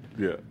good.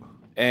 Yeah.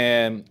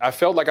 And I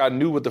felt like I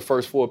knew what the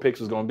first 4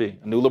 picks was going to be.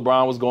 I knew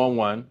LeBron was going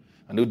 1.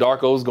 I knew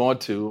Darko was going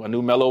 2. I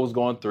knew Melo was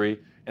going 3.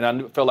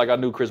 And felt like I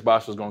knew Chris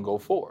Bosh was going to go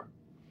 4.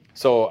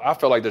 So I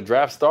felt like the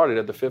draft started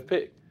at the 5th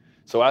pick.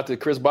 So after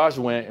Chris Bosh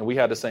went and we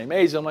had the same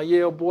age, I'm like,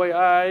 yeah, boy,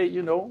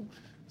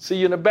 see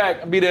you in the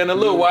back. I'll be there in a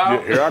little while.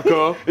 Yeah, here I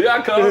come. Here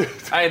I come.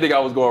 I didn't think I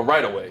was going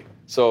right away.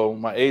 So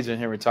my agent,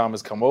 Henry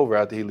Thomas, come over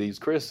after he leaves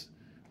Chris'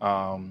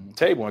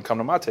 table and come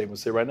to my table and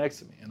sit right next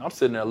to me. And I'm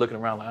sitting there looking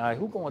around like, all right,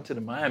 who going to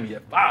the Miami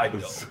at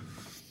 5, though?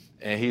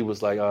 And he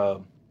was like,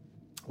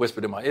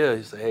 whispered in my ear,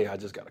 he said, hey, I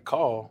just got a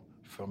call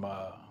from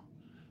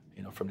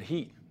the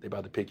Heat. They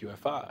about to pick you at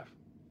 5.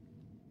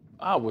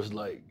 I was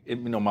like,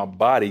 my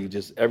body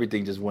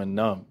everything just went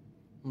numb.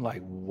 I'm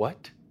like,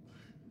 what?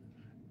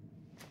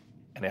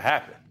 And it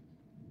happened.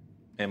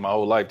 And my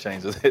whole life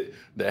changed.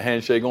 That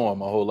handshake on,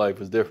 my whole life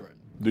was different.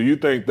 Do you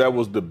think that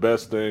was the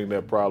best thing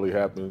that probably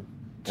happened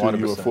to 100%.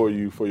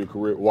 you and for your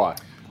career? Why?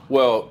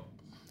 Well,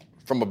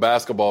 from a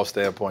basketball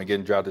standpoint,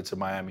 getting drafted to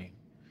Miami,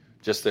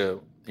 just the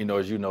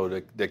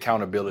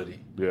accountability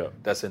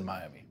that's in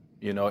Miami,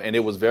 and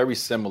it was very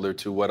similar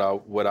to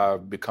what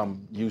I've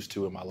become used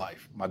to in my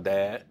life. My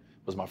dad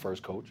was my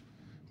first coach.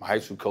 My high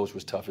school coach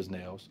was tough as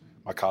nails.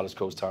 My college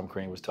coach, Tom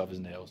Crean, was tough as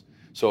nails.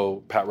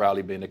 So Pat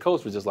Riley being the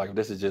coach was just like,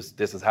 this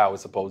is how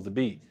it's supposed to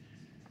be.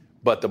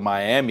 But the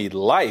Miami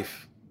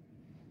life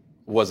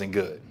wasn't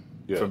good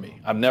for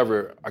me.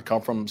 I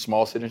come from a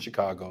small city in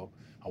Chicago.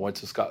 I went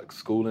to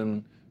school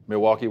in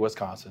Milwaukee,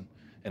 Wisconsin.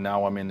 And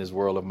now I'm in this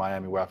world of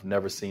Miami where I've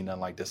never seen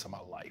nothing like this in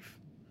my life,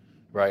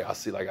 right?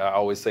 I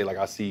always say,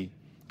 I see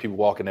people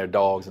walking their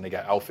dogs and they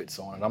got outfits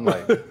on. And I'm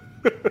like,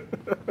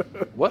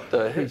 what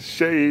the heck?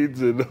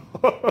 Shades and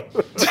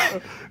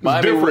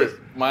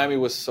Miami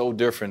was so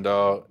different,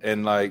 dog.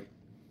 And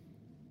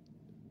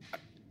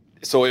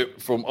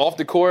from off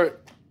the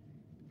court,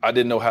 I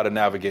didn't know how to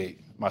navigate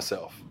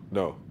myself.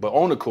 No. But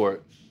on the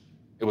court,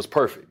 it was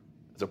perfect.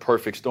 It's a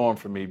perfect storm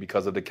for me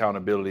because of the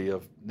accountability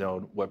of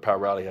what Pat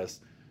Riley has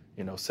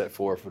set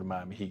forward for the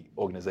Miami Heat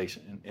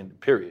organization in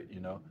period,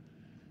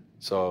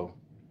 So,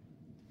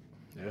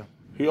 yeah.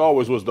 He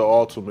always was the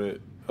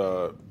ultimate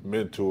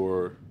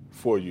mentor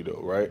for you,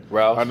 though, right?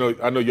 Ralph? I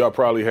know y'all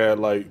probably had,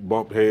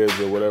 bumped heads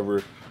or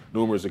whatever,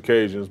 numerous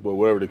occasions, but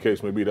whatever the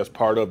case may be, that's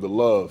part of the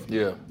love.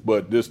 Yeah.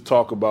 But just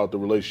talk about the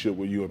relationship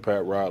with you and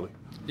Pat Riley.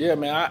 Yeah,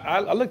 man,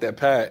 I looked at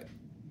Pat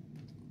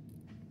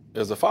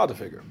as a father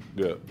figure.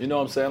 Yeah. You know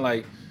what I'm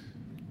saying?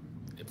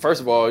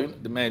 First of all,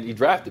 the man, he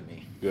drafted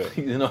me. Yeah.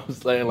 You know what I'm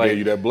saying? He gave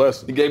you that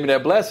blessing. He gave me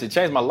that blessing. It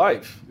changed my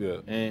life.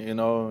 Yeah.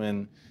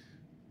 And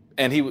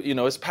he,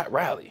 it's Pat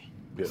Riley.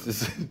 Yeah.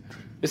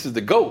 This is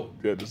the GOAT.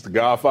 Yeah, just the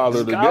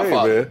godfather of the game,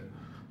 man.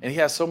 And he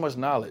has so much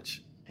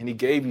knowledge. And he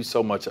gave you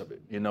so much of it.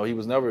 He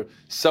was never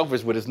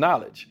selfish with his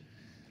knowledge.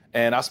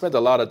 And I spent a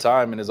lot of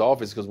time in his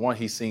office because, one,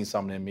 he's seen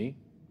something in me,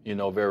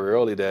 very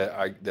early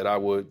that I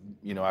would,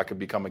 I could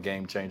become a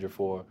game changer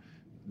for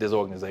this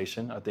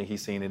organization. I think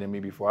he's seen it in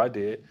me before I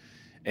did.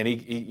 And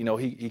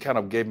he kind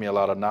of gave me a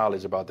lot of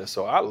knowledge about that.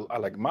 So I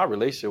like my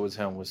relationship with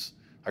him was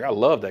I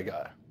love that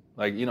guy.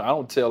 I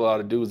don't tell a lot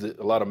of dudes,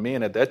 a lot of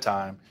men at that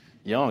time,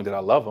 young, that I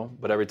love him.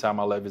 But every time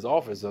I left his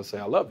office, I'll say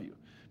I love you,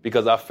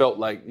 because I felt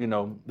like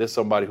there's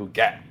somebody who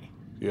got me.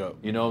 Yeah.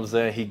 You know what I'm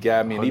saying? He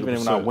got me, and 100%. even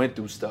when I went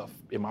through stuff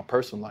in my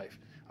personal life,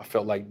 I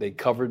felt like they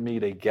covered me,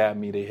 they got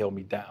me, they held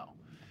me down.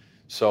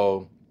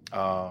 So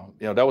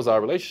that was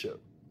our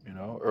relationship.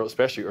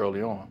 Especially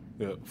early on.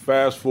 Yeah.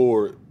 Fast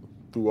forward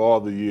through all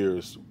the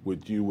years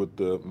with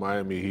the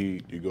Miami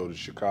Heat, you go to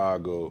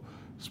Chicago,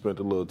 spent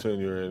a little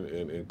tenure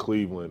in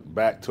Cleveland,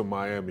 back to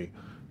Miami.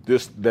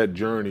 That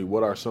journey,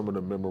 what are some of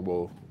the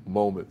memorable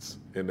moments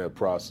in that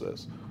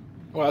process?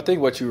 Well, I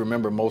think what you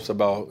remember most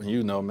about, what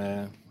you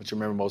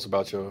remember most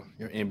about your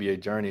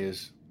NBA journey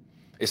is,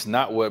 it's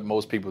not what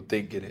most people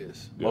think it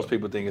is. Yeah. Most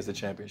people think it's the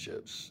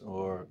championships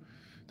or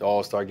the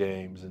All-Star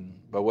games,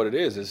 but what it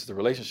is the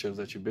relationships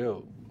that you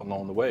build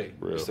along the way.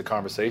 Real. It's the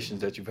conversations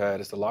that you've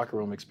had. It's the locker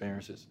room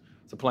experiences.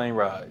 It's the plane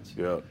rides.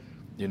 Yeah.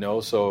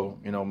 So,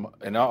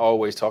 and I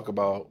always talk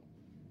about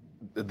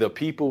the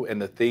people and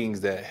the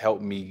things that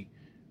helped me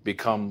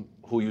become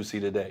who you see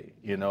today,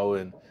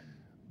 and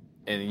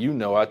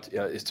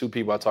it's two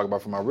people I talk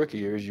about from my rookie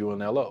years, you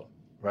and LO,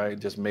 right?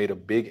 Just made a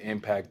big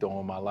impact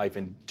on my life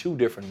in two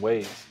different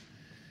ways.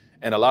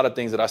 And a lot of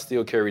things that I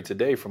still carry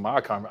today from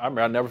our conversation.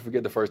 I'll never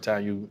forget the first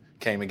time you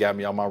came and got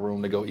me out of my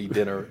room to go eat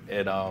dinner,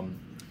 and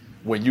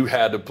when you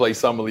had to play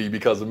Summer League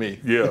because of me.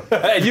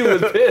 Yeah. You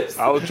was pissed.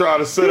 I was trying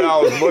to sit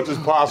out as much as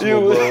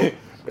possible, bro.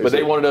 But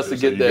they wanted us to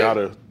get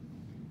that.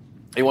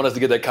 They wanted us to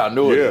get that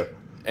continuity. Yeah.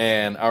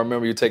 And I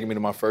remember you taking me to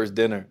my first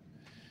dinner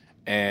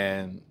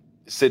and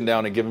sitting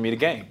down and giving me the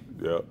game.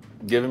 Yeah.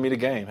 Giving me the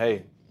game.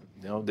 Hey,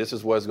 this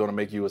is what's going to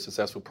make you a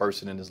successful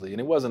person in this league. And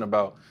it wasn't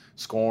about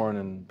scoring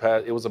and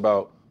pass. It was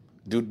about,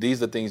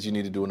 these are the things you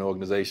need to do in an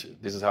organization.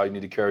 This is how you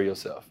need to carry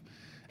yourself.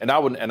 And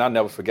I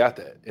never forgot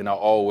that. And I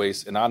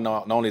always, and I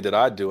know, not only did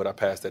I do it, I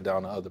passed that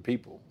down to other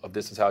people. Of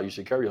this is how you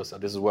should carry yourself.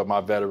 This is what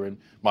my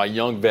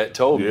young vet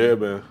told me. Yeah,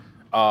 man.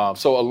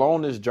 So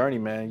along this journey,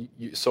 man,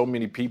 so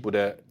many people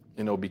that,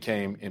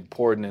 became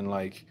important and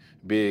like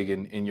big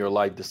in your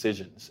life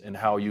decisions and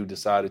how you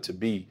decided to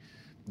be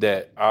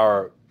that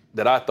I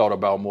thought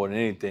about more than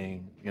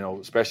anything,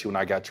 especially when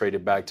I got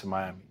traded back to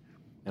Miami.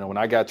 When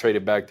I got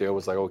traded back there, it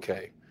was like,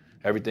 okay,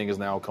 everything has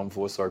now come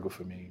full circle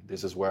for me.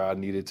 This is where I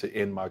needed to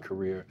end my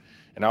career.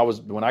 And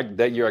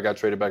that year I got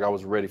traded back, I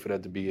was ready for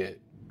that to be it.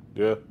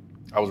 Yeah.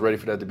 I was ready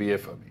for that to be it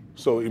for me.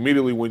 So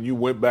immediately when you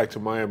went back to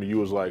Miami, you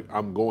was like,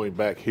 I'm going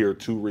back here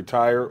to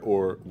retire,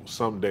 or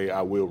someday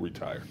I will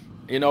retire?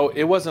 It's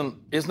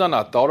nothing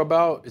I thought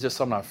about. It's just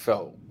something I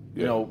felt.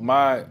 Yeah.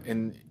 My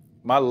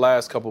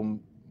last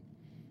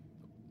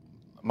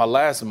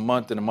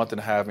month and a month and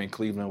a half in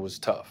Cleveland was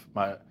tough.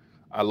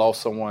 I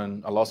lost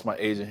my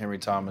agent, Henry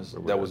Thomas.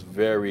 That was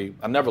I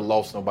never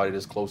lost nobody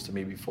this close to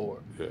me before.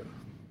 Yeah.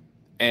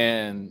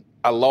 And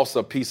I lost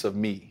a piece of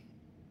me,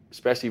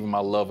 especially even my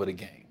love of the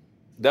game.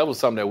 That was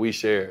something that we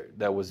shared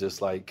that was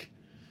just like,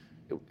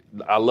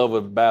 I love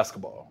of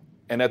basketball.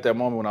 And at that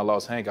moment when I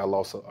lost Hank, I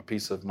lost a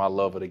piece of my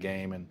love of the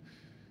game.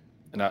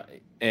 And I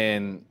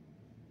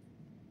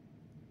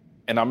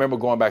remember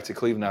going back to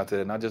Cleveland after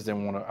that, and I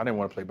didn't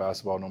want to play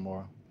basketball no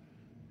more.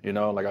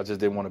 I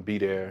just didn't want to be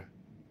there.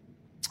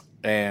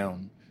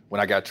 And when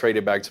I got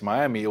traded back to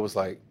Miami, it was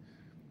like,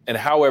 and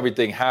how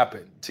everything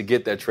happened to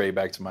get that trade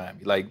back to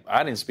Miami. Like,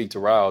 I didn't speak to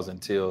Riles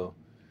until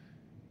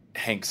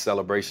Hank's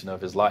celebration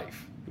of his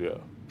life. Yeah.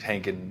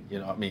 Hank and,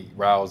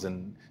 Riles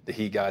and the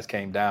Heat guys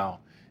came down,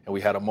 and we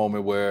had a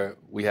moment where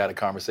we had a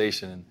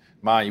conversation. And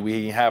mind you, we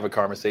didn't have a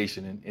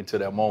conversation until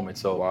that moment.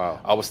 So wow.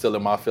 I was still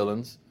in my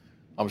feelings.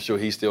 I'm sure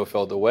he still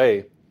felt the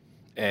way.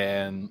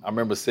 And I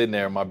remember sitting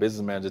there, and my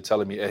business manager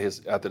telling me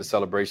after the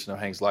celebration of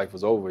Hank's life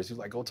was over, he was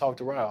like, go talk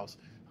to Riles.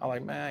 I'm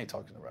like, man, I ain't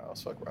talking to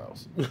Riles. Fuck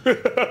Riles.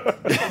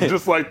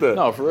 Just like that.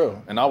 No, for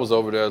real. And I was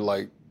over there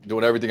like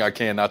doing everything I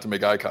can not to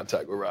make eye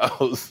contact with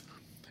Riles.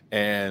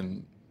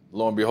 And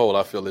lo and behold,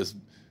 I feel this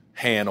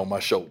hand on my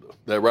shoulder,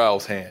 that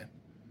Riles hand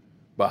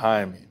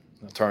behind me.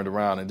 I turned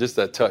around, and just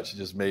that touch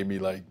just made me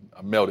like,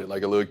 I melted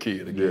like a little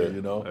kid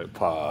again, Hey,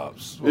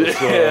 Pops.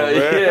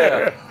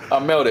 Yeah. I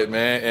melted,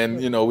 man.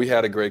 And, we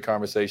had a great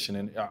conversation.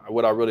 And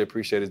what I really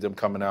appreciate is them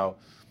coming out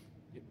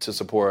to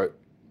support,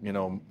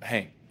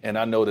 Hank. And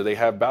I know that they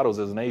have battles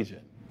as an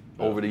agent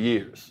over the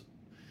years.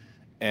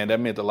 And that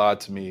meant a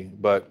lot to me.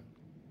 But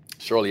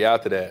shortly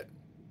after that,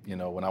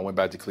 when I went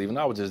back to Cleveland,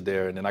 I was just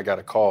there. And then I got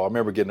a call. I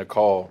remember getting a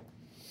call,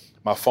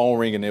 my phone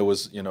ringing. It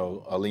was,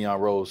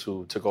 Leon Rose,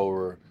 who took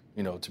over,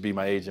 to be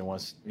my agent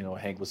once,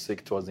 Hank was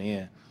sick towards the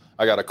end.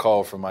 I got a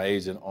call from my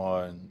agent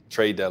on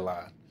trade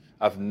deadline.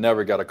 I've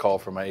never got a call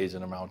from my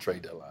agent around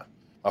trade deadline.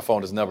 My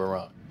phone has never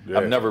rung. Yeah.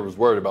 I've never was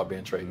worried about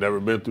being traded. Never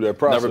been through that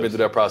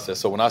process.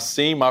 So when I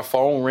seen my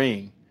phone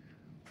ring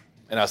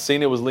and I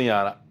seen it was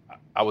Leon,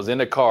 I was in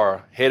the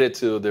car headed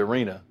to the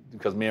arena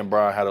because me and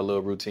Brian had a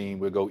little routine.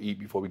 We'd go eat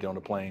before we get on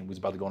the plane. We was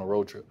about to go on a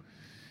road trip.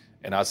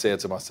 And I said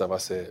to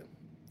myself, I'm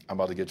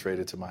about to get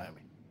traded to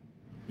Miami.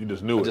 You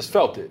just knew it. I just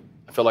felt it.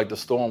 I felt like the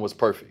storm was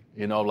perfect.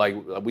 Like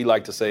we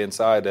like to say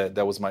inside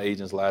that was my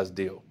agent's last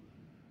deal.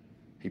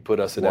 He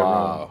put us in that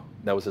room.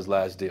 That was his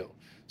last deal.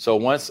 So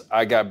once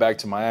I got back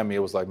to Miami, it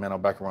was like, man,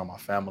 I'm back around my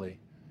family.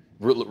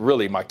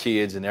 Really, my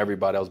kids and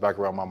everybody. I was back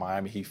around my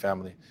Miami Heat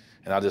family.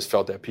 And I just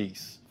felt that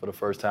peace for the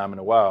first time in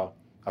a while.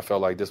 I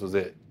felt like this was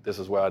it. This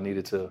is where I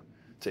needed to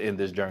end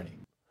this journey.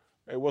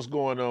 Hey, what's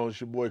going on? It's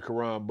your boy,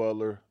 Karan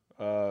Butler,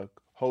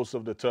 host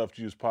of the Tuff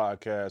Juice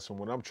podcast. And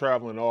when I'm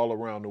traveling all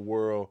around the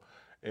world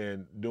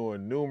and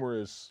doing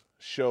numerous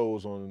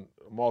shows on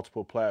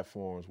multiple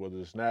platforms, whether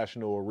it's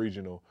national or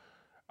regional,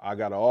 I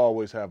got to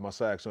always have my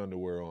Saks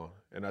underwear on.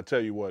 And I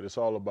tell you what, it's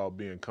all about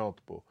being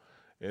comfortable.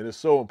 And it's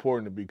so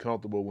important to be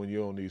comfortable when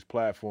you're on these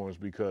platforms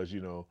because,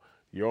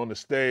 you're on the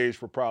stage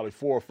for probably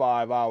 4 or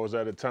 5 hours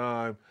at a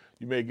time.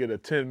 You may get a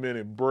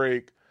 10-minute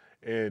break.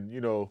 And,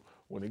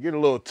 when it get a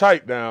little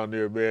tight down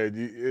there, man,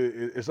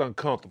 it's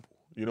uncomfortable.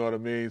 You know what I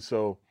mean?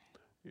 So,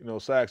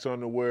 Saks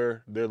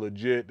underwear, they're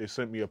legit. They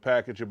sent me a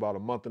package about a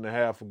month and a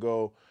half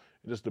ago.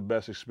 And it's the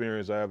best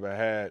experience I ever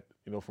had,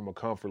 from a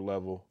comfort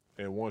level.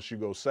 And once you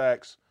go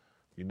Saks,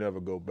 you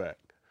never go back.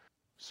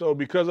 So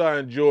because I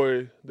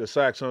enjoy the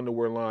Saks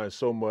underwear line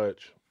so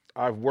much,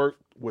 I've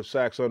worked with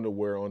Saks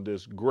underwear on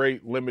this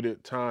great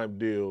limited time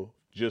deal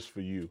just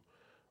for you.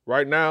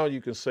 Right now, you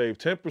can save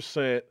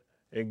 10%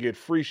 and get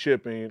free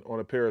shipping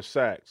on a pair of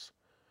Saks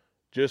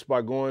just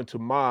by going to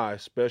my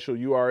special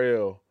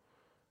URL,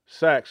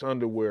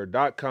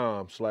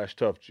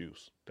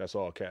 saksunderwear.com/toughjuice. That's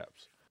all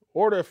caps.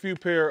 Order a few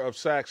pair of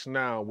Saks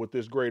now with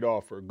this great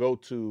offer. Go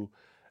to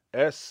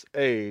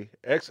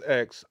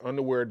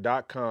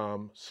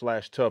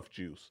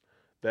saxxunderwear.com/toughjuice.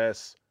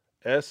 That's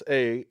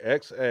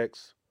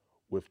SAXX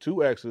with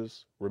 2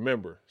 X's.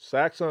 Remember,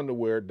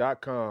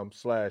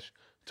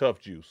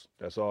 saxunderwear.com/toughjuice.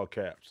 That's all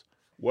caps.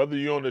 Whether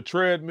you're on the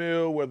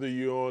treadmill, whether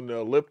you're on the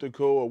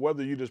elliptical, or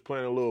whether you're just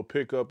playing a little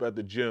pickup at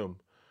the gym,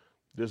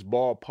 This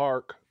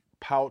ballpark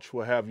pouch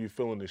will have you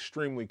feeling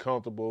extremely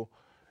comfortable,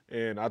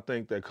 and I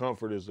think that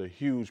comfort is a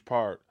huge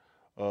part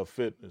of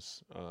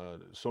fitness.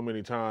 So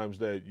many times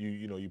that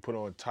you put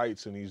on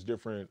tights and these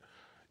different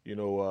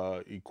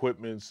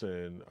equipments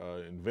and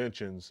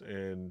inventions,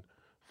 and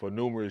for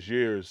numerous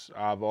years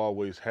I've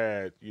always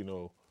had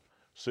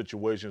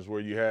situations where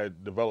you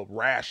had developed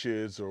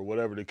rashes or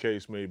whatever the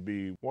case may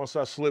be. Once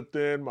I slipped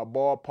in my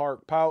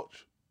ballpark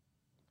pouch,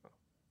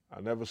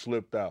 I never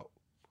slipped out.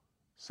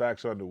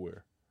 Sax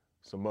underwear.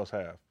 It's a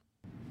must-have.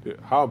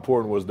 How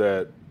important was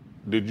that?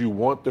 Did you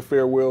want the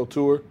farewell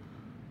tour,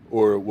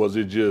 or was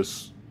it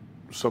just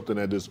something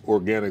that just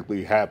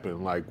organically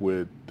happened, like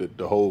with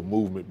the whole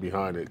movement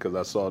behind it? Because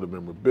I saw the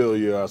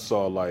memorabilia, I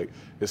saw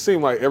it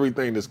seemed like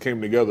everything just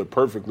came together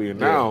perfectly, and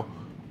now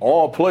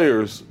all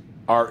players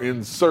are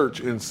in search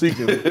and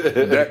seeking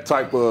that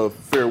type of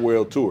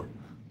farewell tour.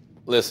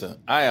 Listen,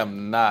 I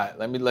am not.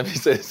 Let me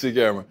say this to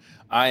camera.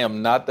 I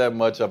am not that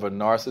much of a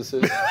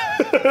narcissist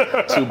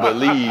to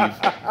believe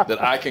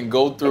that I can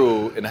go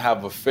through and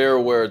have a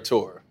farewell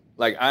tour.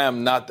 Like, I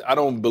am not. I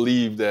don't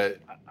believe that.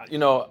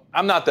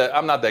 I'm not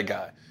that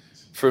guy.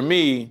 For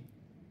me,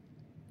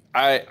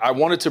 I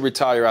wanted to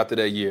retire after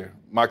that year.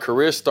 My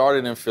career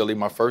started in Philly.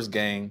 My first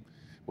game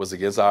was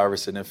against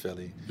Iverson in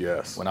Philly.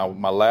 Yes.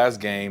 My last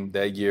game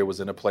that year was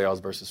in the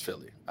playoffs versus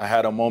Philly. I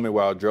had a moment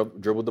where I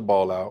dribbled the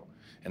ball out,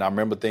 and I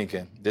remember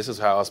thinking, this is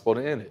how I was supposed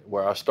to end it,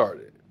 where I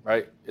started,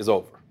 right? It's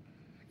over.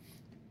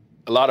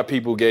 A lot of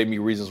people gave me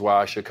reasons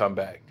why I should come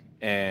back.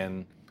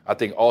 And I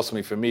think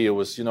ultimately for me, it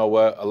was, you know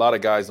what, a lot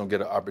of guys don't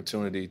get an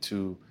opportunity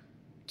to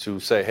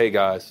say, hey,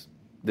 guys,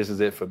 this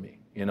is it for me.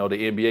 The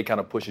NBA kind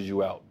of pushes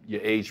you out.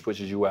 Your age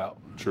pushes you out.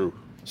 True.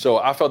 So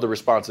I felt the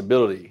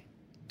responsibility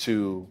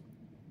to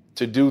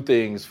do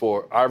things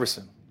for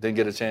Iverson. Didn't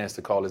get a chance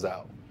to call us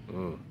out.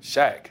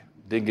 Shaq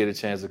didn't get a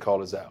chance to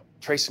call us out.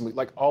 Tracy,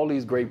 like all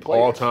these great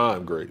players.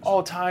 All-time greats.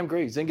 All-time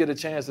greats. Didn't get a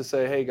chance to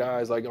say, hey,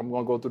 guys, like I'm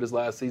going to go through this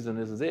last season.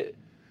 This is it.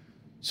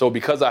 So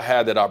because I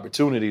had that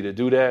opportunity to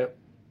do that,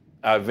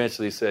 I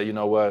eventually said, you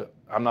know what?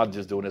 I'm not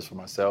just doing this for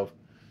myself.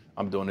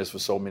 I'm doing this for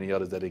so many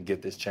others that didn't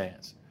get this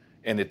chance.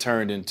 And it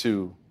turned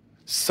into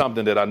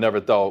something that I never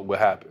thought would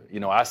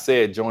happen. I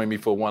said, join me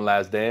for one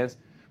last dance,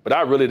 but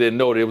I really didn't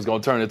know that it was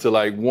going to turn into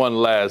like one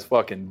last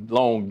fucking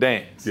long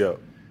dance. Yeah.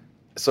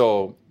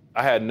 So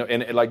I had no,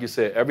 and like you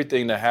said,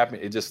 everything that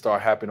happened, it just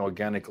started happening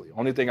organically.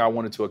 Only thing I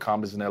wanted to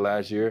accomplish in that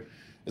last year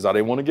is I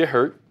didn't want to get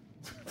hurt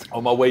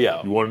on my way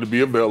out. You wanted to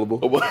be available.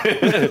 I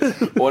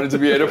wanted to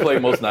be able to play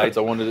most nights.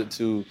 I wanted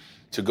to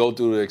go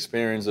through the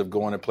experience of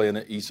going and playing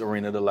the East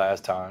Arena the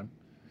last time.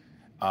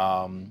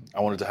 I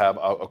wanted to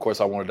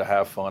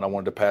have fun. I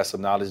wanted to pass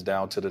some knowledge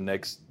down to the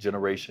next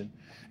generation.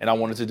 And I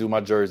wanted to do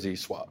my jersey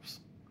swaps.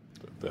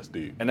 That's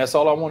deep. And that's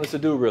all I wanted to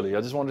do, really.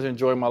 I just wanted to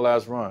enjoy my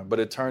last run. But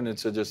it turned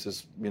into just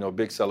this,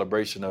 big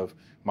celebration of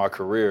my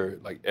career,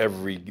 like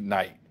every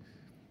night.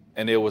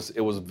 And it was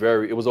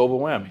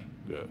overwhelming.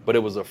 Yeah. But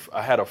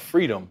I had a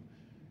freedom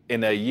in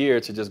that year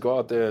to just go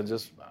out there and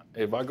just,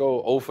 if I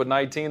go 0 for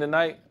 19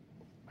 tonight,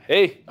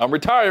 hey, I'm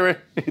retiring.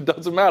 It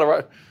doesn't matter,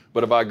 right?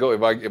 But if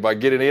I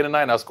get it in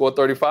tonight and I score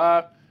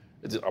 35,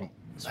 I'm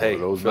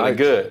feeling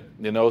good,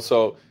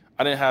 So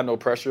I didn't have no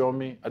pressure on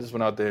me. I just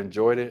went out there and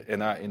enjoyed it,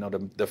 and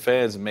the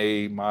fans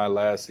made my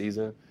last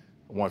season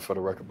one for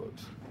the record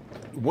books.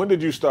 When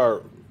did you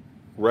start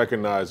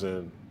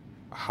recognizing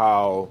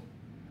how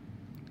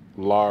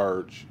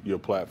large your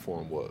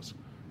platform was?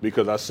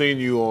 Because I seen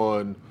you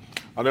on,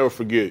 I'll never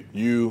forget,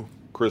 you,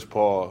 Chris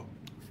Paul,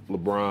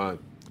 LeBron,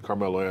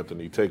 Carmelo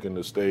Anthony taking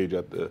the stage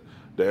at the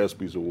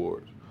ESPYs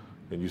Awards.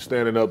 And you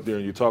standing up there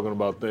and you're talking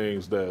about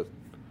things that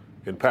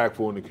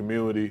impactful in the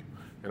community.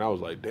 And I was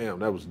like, damn,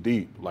 that was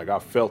deep. Like, I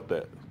felt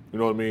that. You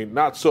know what I mean?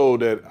 Not so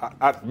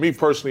that, me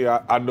personally,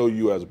 I know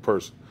you as a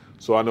person.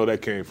 So I know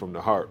that came from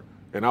the heart.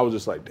 And I was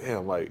just like,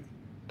 damn, like,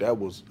 that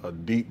was a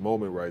deep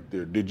moment right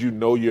there. Did you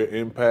know your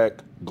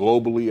impact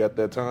globally at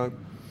that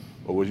time?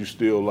 Or was you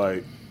still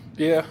like...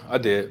 Yeah, I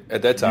did.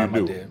 At that time, I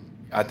did.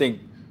 I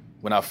think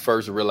when I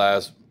first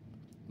realized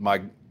my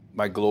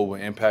global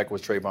impact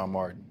was Trayvon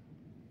Martin.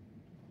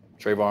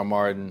 Trayvon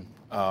Martin,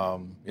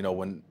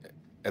 when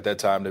at that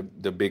time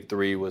the big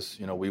three was,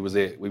 we was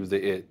the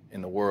it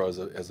in the world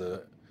as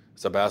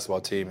a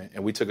basketball team,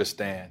 and we took a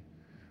stand.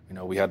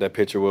 We had that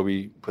picture where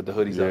we put the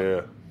hoodies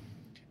up.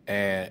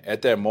 And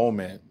at that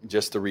moment,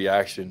 just the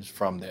reactions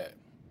from that,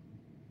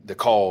 the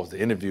calls, the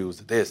interviews,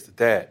 the this, the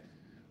that,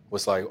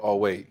 was like, oh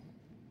wait,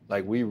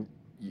 like you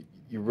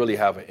really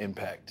have an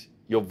impact.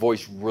 Your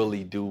voice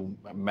really do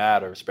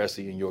matter,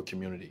 especially in your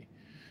community.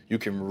 You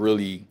can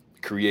really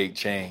create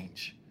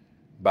change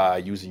by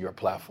using your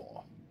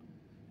platform.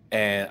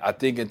 And I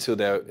think until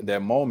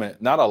that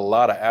moment, not a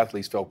lot of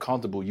athletes felt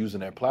comfortable using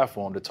their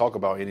platform to talk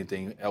about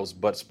anything else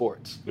but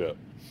sports. Yeah.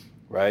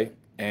 Right?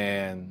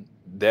 And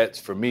that,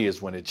 for me,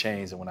 is when it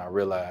changed and when I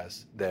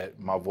realized that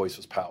my voice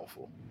was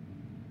powerful.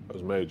 That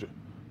was major.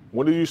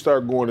 When did you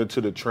start going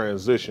into the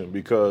transition?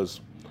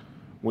 Because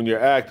when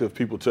you're active,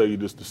 people tell you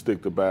just to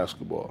stick to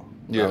basketball.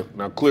 Yeah.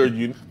 Now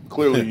clearly,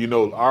 you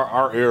know,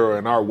 our era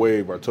and our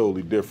wave are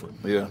totally different.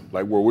 Yeah.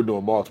 Like where we're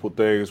doing multiple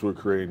things, we're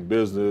creating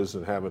business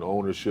and having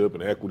ownership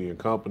and equity in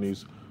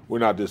companies. We're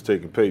not just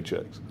taking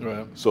paychecks.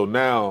 Right. So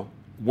now,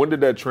 when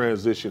did that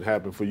transition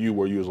happen for you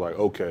where you was like,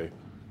 okay,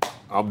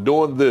 I'm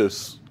doing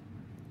this,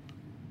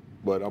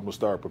 but I'm gonna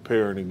start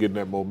preparing and getting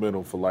that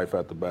momentum for life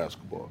after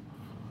basketball?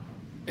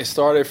 It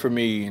started for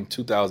me in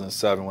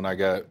 2007 when I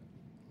got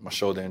my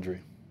shoulder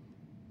injury.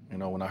 You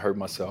know, when I hurt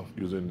myself.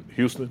 You was in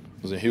Houston?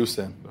 I was in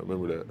Houston. I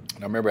remember that.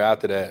 And I remember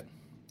after that,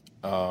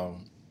 I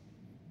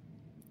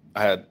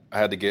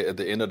had to get, at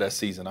the end of that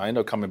season, I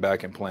ended up coming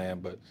back and playing,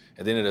 but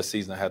at the end of that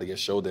season, I had to get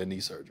shoulder and knee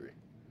surgery.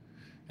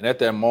 And at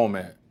that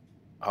moment,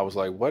 I was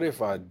like, what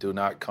if I do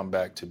not come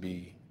back to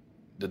be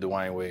the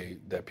Dwyane Wade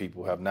that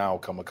people have now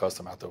come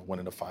accustomed after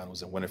winning the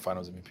finals and winning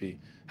finals MVP,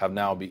 have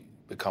now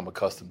become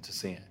accustomed to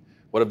seeing?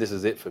 What if this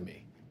is it for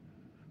me?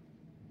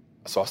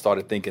 So I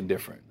started thinking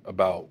different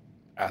about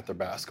after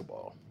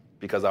basketball,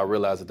 because I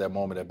realized at that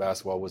moment that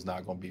basketball was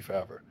not going to be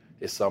forever.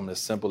 It's something as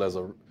simple as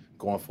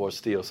going for a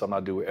steal, something I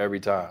do every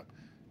time,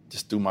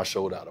 just threw my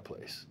shoulder out of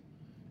place.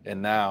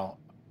 And now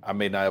I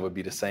may not ever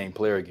be the same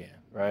player again,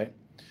 right?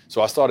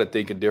 So I started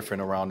thinking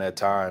different around that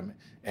time.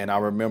 And I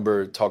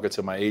remember talking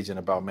to my agent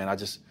about, man,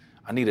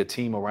 I need a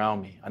team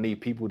around me. I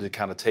need people to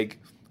kind of take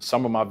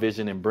some of my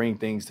vision and bring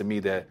things to me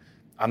that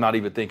I'm not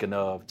even thinking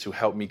of to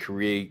help me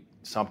create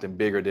something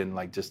bigger than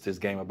like just this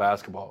game of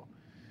basketball.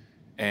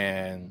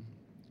 And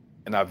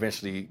I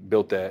eventually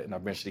built that, and I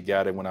eventually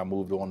got it when I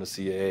moved on to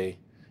CAA,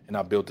 and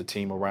I built a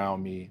team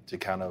around me to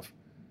kind of,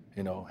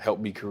 you know,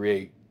 help me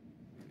create,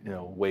 you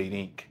know, Wade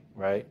Inc.,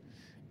 right?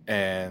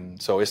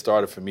 And so it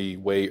started for me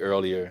way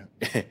earlier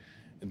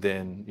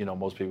than, you know,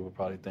 most people would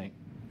probably think.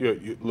 Yeah,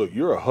 look,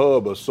 you're a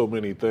hub of so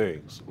many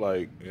things,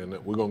 like, and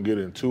we're gonna get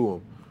into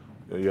them.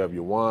 You know, you have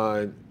your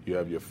wine, you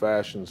have your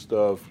fashion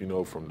stuff, you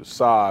know, from the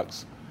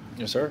socks.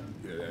 Yes, sir.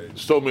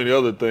 So many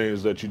other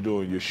things that you're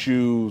doing, your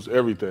shoes,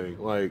 everything.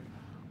 Like,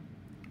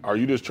 are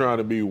you just trying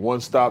to be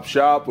one-stop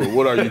shop, or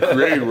what are you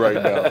creating right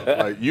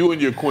now? Like, you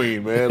and your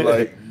queen, man.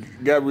 Like,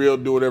 Gabrielle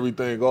doing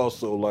everything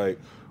also. Like,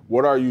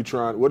 what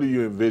do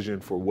you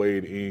envision for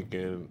Wade Inc.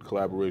 in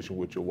collaboration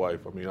with your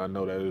wife? I mean, I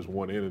know that is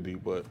one entity,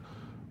 but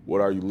what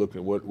are you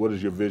looking, what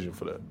is your vision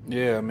for that?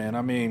 Yeah, man.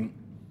 I mean,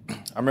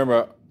 I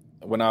remember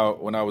when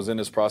I was in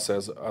this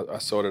process, I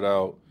sorted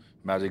out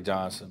Magic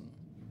Johnson.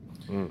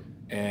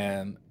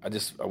 And I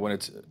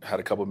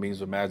had a couple of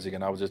meetings with Magic,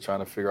 and I was just trying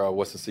to figure out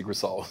what's the secret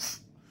sauce,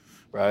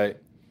 right?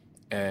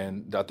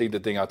 And I think the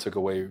thing I took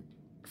away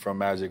from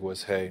Magic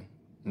was, hey,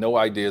 no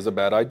idea is a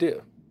bad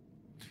idea.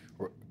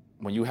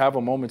 When you have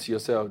a moment to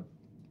yourself,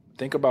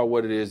 think about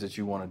what it is that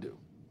you want to do.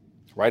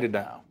 Write it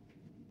down.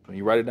 When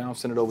you write it down,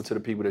 send it over to the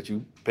people that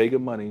you pay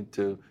good money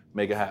to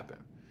make it happen.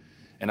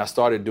 And I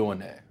started doing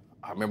that.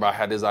 I remember I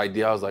had this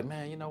idea. I was like,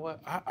 man, you know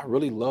what? I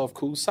really love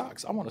cool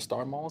socks. I want to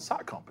start my own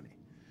sock company.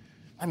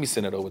 Let me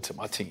send it over to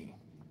my team.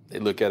 They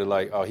look at it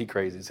like, oh, he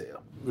crazy as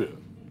hell. Yeah.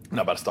 I'm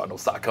not about to start no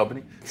sock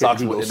company.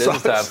 Socks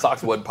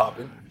wasn't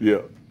popping.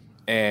 Yeah.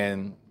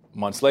 And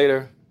months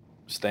later,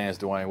 Stan's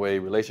Dwyane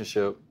Wade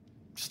relationship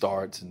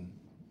starts and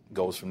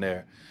goes from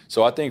there.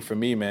 So I think for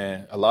me,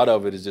 man, a lot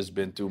of it has just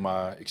been through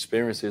my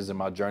experiences and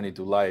my journey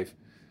through life.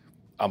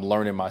 I'm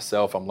learning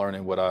myself. I'm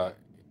learning what I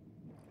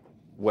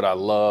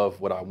love,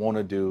 what I want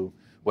to do,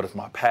 what is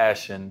my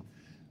passion.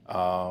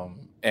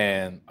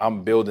 And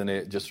I'm building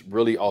it just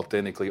really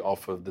authentically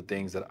off of the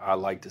things that I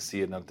like to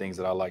see and the things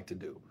that I like to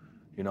do.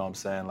 You know what I'm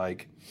saying?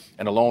 Like,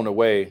 and along the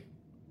way,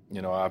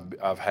 you know,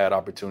 I've had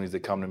opportunities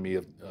that come to me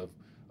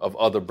of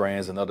other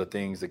brands and other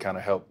things that kind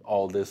of help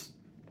all this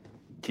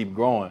keep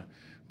growing.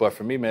 But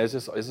for me, man, it's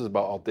just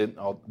about being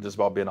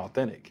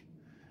authentic.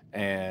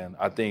 And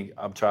I think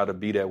I've tried to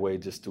be that way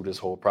just through this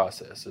whole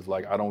process. It's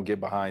like I don't get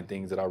behind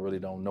things that I really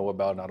don't know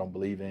about and I don't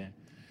believe in.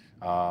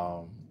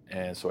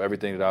 And so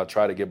everything that I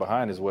try to get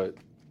behind is what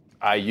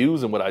I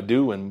use and what I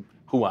do and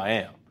who I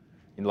am.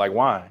 And like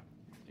wine.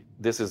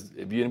 If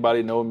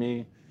anybody know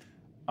me,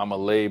 I'm a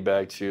laid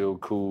back, chill,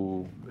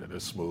 cool, and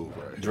it's smooth,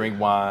 right? Drink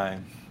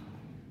wine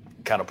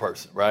kind of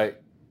person, right?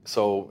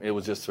 So it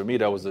was just, for me,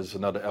 that was just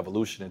another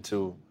evolution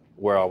into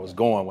where I was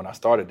going when I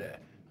started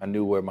that. I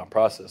knew where my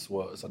process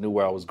was. I knew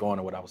where I was going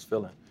and what I was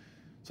feeling.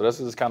 So that's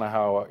just kind of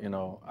how, you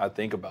know, I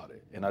think about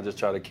it. And I just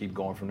try to keep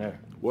going from there.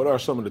 What are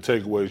some of the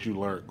takeaways you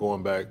learned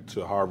going back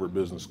to Harvard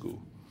Business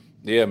School?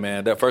 Yeah,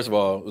 man. That, first of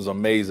all, was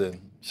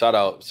amazing. Shout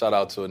out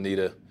to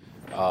Anita,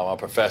 my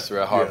professor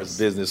at Harvard's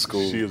Business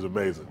School. She is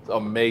amazing.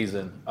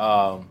 Amazing.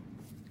 The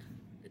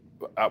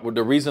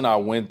reason I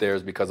went there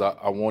is because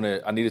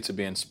I needed to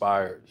be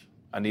inspired.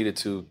 I needed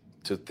to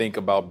think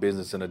about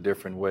business in a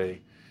different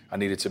way. I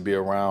needed to be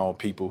around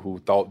people who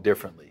thought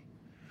differently.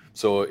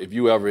 So if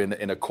you ever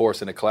in a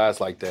course, in a class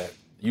like that,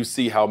 you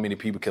see how many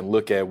people can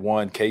look at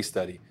one case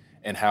study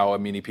and how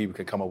many people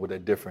can come up with a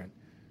different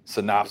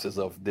synopsis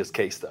of this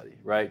case study,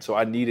 right? So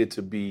I needed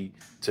to be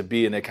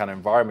in that kind of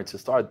environment to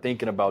start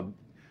thinking about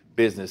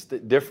business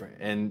different.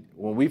 And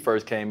when we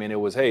first came in, it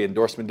was, hey,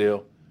 endorsement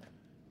deal,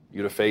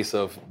 You're the face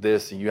of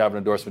this, and you have an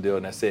endorsement deal,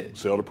 and that's it.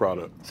 Sell the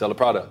product. Sell the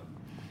product.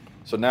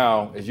 So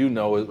now, as you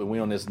know, when we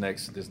on this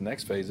next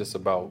phase, it's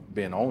about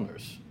being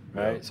owners,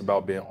 right? Yeah. It's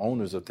about being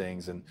owners of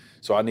things. And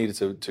so I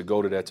needed to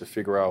go to that to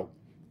figure out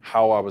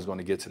how I was going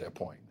to get to that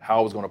point, how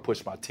I was going to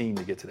push my team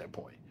to get to that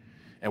point,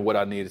 and what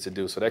I needed to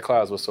do. So that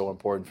class was so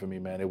important for me,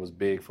 man. It was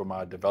big for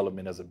my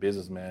development as a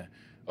businessman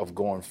of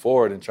going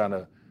forward and trying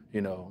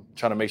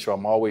to make sure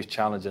I'm always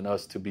challenging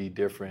us to be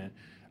different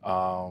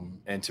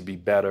and to be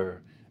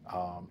better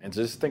and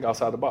just think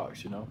outside the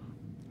box,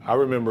 I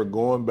remember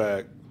going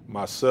back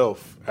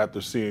myself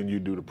after seeing you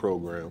do the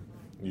program,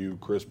 you,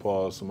 Chris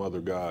Paul, some other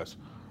guys,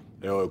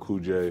 LL Cool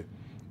J,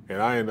 and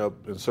I ended up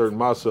inserting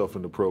myself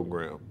in the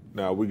program.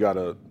 Now, we got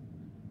a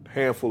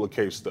handful of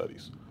case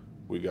studies.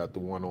 We got the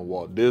one on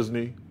Walt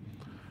Disney,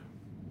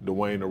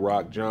 Dwayne "The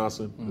Rock"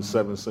 Johnson, the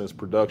 7 Cents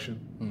production.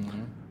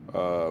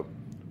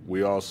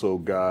 We also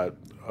got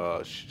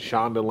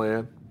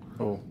Shondaland.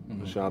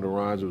 Shonda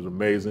Rhimes was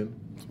amazing.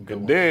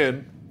 And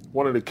then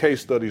one of the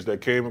case studies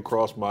that came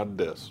across my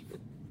desk,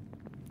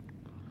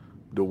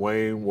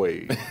 Dwyane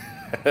Wade.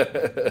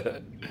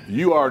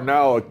 You are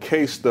now a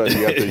case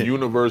study at the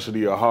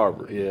University of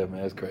Harvard. Yeah,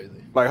 man, that's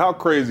crazy. Like, how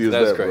crazy is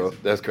that, crazy. bro?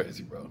 That's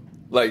crazy, bro.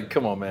 Like,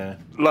 come on,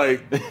 man.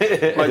 Like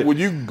when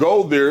you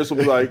go there, it's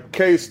like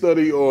case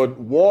study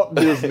on Walt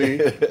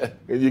Disney,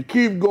 and you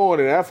keep going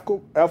in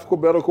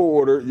alphabetical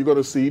order, you're going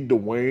to see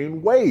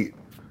Dwyane Wade.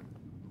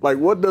 Like,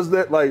 what does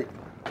that, like,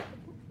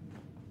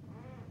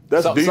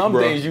 that's deep, some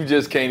bro. things you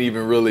just can't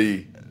even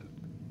really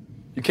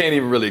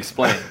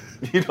explain.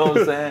 You know what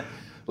I'm saying?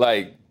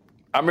 Like,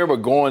 I remember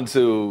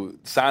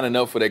signing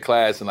up for that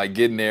class and like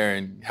getting there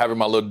and having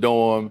my little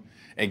dorm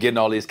and getting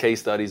all these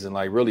case studies and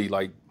like really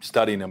like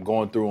studying them,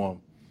 going through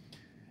them.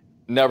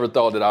 Never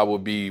thought that I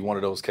would be one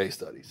of those case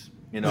studies.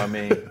 You know what I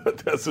mean?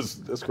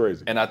 That's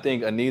crazy. And I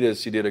think Anita,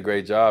 she did a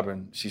great job,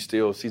 and she's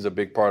a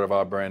big part of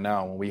our brand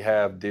now. When we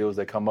have deals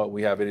that come up,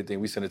 we have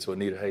anything, we send it to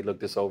Anita. Hey, look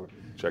this over.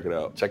 Check it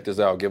out. Check this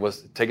out.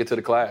 Take it to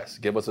the class.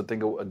 Give us a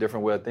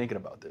different way of thinking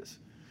about this.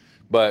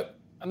 But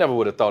I never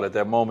would have thought at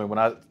that moment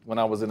when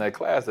I was in that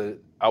class that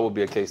I would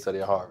be a case study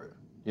at Harvard.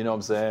 You know what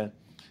I'm saying?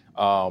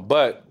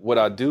 But what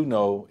I do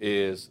know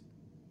is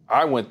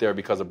I went there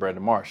because of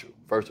Brandon Marshall.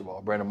 First of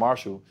all, Brandon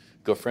Marshall,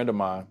 good friend of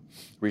mine,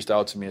 reached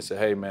out to me and said,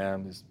 "Hey,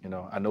 man,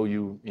 I know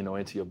you,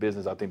 into your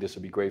business. I think this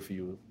would be great for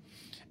you."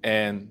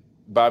 And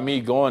by me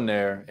going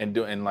there and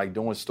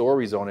doing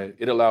stories on it,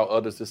 it allowed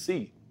others to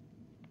see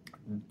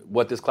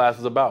what this class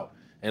was about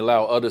and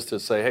allow others to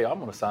say, "Hey, I'm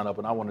going to sign up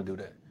and I want to do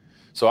that."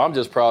 So I'm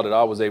just proud that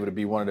I was able to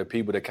be one of the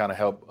people that kind of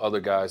help other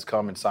guys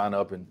come and sign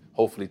up and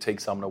hopefully take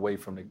something away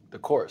from the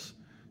course.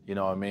 You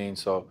know what I mean?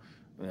 So,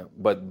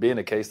 but being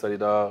a case study,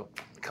 dog,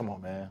 come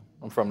on, man.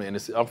 I'm from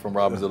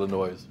Robbins,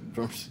 Illinois,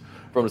 from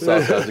the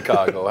south side of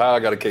Chicago. How I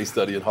got a case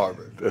study at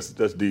Harvard? That's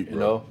deep, bro. You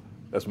know?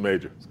 That's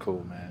major. It's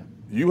cool, man.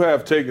 You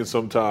have taken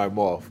some time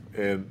off,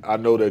 and I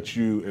know that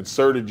you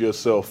inserted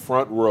yourself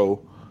front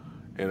row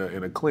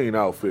in a clean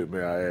outfit,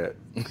 may I add.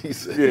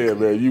 Yeah,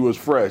 man, you was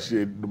fresh.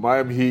 The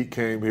Miami Heat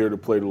came here to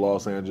play the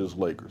Los Angeles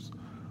Lakers.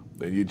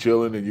 And you're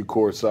chilling and you're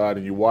courtside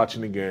and you're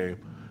watching the game.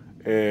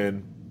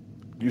 And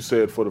you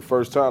said for the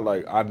first time,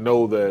 like, I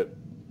know that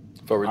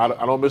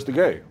I don't miss the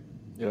game.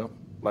 Yeah.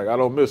 Like, I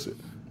don't miss it.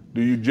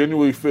 Do you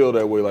genuinely feel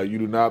that way? Like, you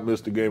do not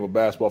miss the game of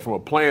basketball from a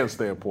playing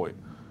standpoint,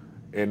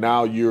 and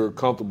now you're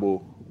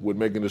comfortable with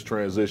making this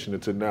transition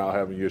into now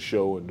having your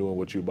show and doing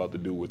what you're about to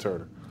do with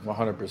Turner?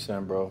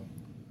 100%, bro.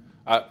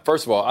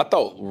 First of all, I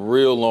thought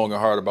real long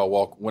and hard about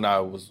when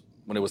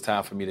it was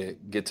time for me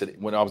to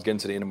when I was getting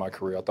to the end of my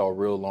career. I thought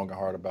real long and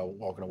hard about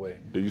walking away.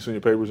 Did you send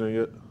your papers in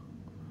yet?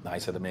 No, I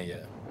ain't sent them in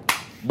yet.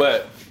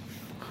 But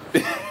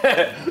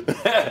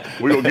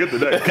we're gonna get to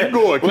that. Keep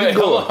going. Keep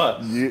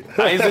going.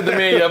 Yeah. I ain't sent them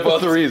in yet for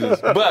other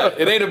reasons. But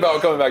it ain't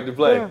about coming back to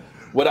play. Yeah.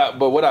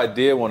 What I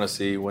did want to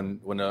see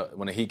when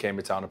the Heat came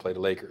to town to play the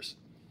Lakers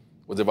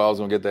was if I was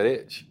gonna get that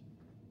edge.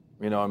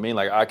 You know what I mean?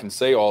 Like, I can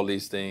say all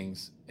these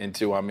things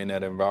until I'm in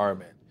that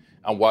environment.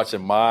 I'm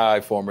watching my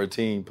former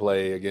team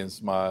play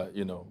against my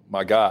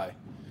guy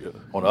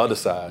on the other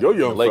side. Your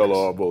young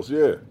fella almost,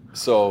 yeah.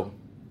 So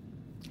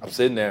I'm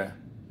sitting there,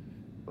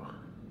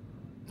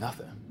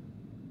 nothing.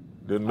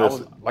 Didn't miss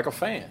it. Like a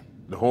fan.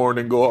 The horn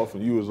didn't go off,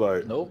 and you was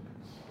like, nope.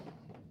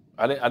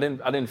 I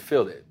didn't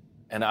feel it,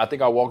 and I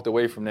think I walked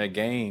away from that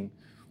game.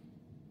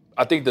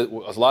 I think that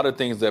a lot of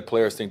things that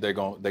players think they're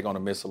going to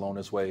miss along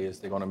this way is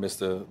they're going to miss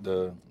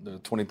the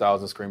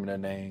 20,000 screaming their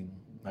name.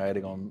 Right?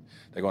 They're going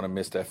to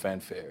miss that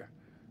fanfare.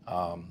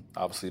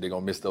 Obviously, they're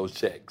going to miss those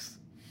checks.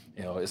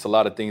 It's a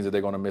lot of things that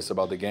they're going to miss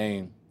about the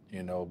game.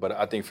 But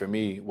I think for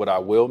me, what I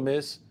will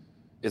miss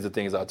is the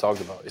things I talked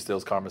about. It's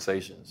those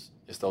conversations.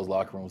 It's those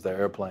locker rooms, that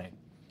airplane.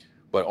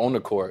 But on the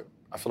court,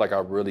 I feel like I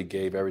really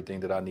gave everything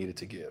that I needed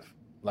to give.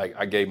 Like,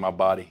 I gave my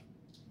body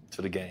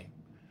to the game.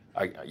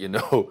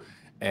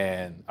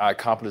 And I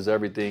accomplished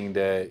everything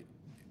that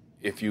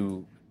if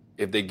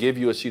they give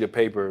you a sheet of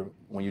paper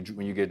when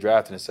you get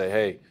drafted and say,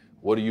 hey,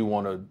 what do you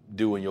want to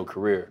do in your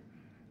career?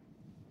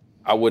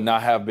 I would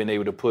not have been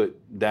able to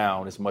put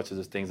down as much as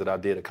the things that I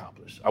did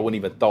accomplish. I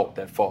wouldn't even thought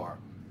that far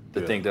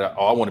to think that,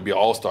 I want to be an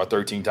all-star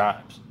 13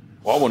 times.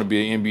 Or I want to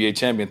be an NBA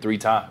champion 3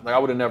 times. Like, I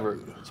would have never.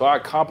 So I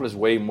accomplished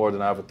way more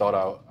than I ever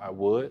thought I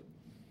would.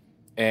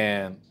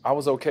 And I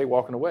was okay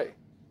walking away.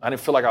 I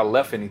didn't feel like I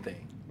left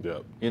anything. Yeah.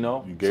 You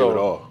know? You gave it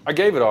all. I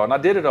gave it all, and I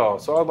did it all.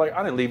 So I was like,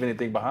 I didn't leave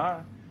anything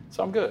behind.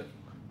 So I'm good.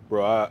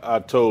 Bro, I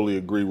totally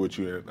agree with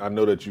you. And I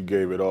know that you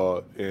gave it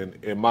all. And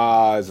in my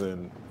eyes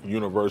and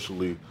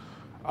universally,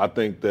 I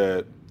think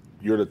that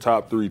you're the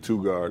top 3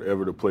 two-guard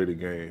ever to play the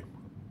game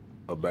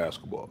of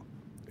basketball.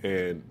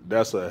 And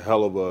that's a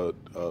hell of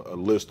a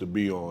list to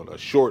be on, a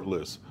short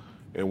list.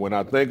 And when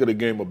I think of the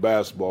game of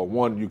basketball,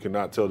 1, you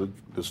cannot tell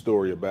the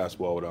story of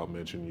basketball without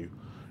mentioning you.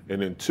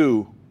 And then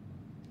 2,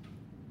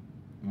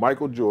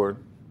 Michael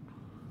Jordan,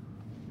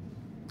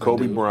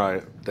 Kobe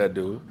Bryant. That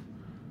dude.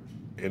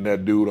 And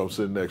that dude I'm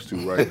sitting next to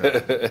right now.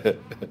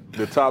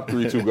 The top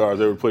 3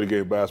 two-guards ever played the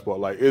game of basketball.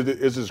 Like,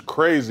 it's just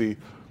crazy.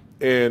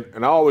 And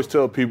I always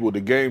tell people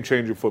the game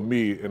changer for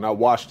me, and I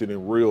watched it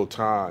in real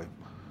time,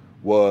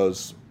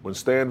 was when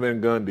Stan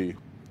Van Gundy,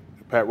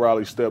 Pat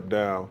Riley stepped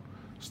down,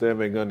 Stan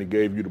Van Gundy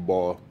gave you the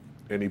ball,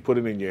 and he put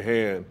it in your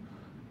hand,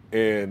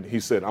 and he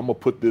said, I'm going to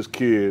put this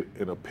kid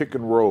in a pick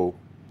and roll,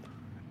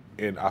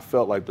 and I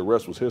felt like the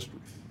rest was history.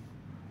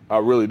 I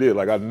really did.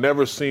 Like, I've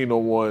never seen no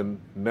one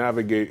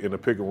navigate in a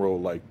pick and roll,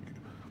 like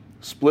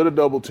split a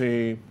double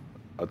team,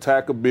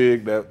 attack a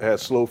big that had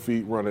slow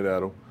feet running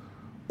at him,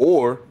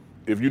 or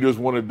if you just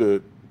wanted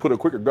to put a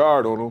quicker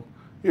guard on them,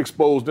 he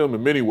exposed them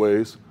in many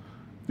ways.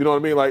 You know what I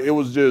mean? Like, it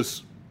was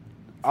just,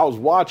 I was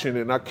watching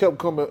it, and I kept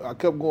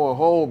going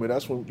home, and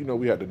that's when,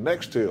 we had the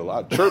next tail.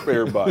 I'd chirp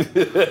everybody.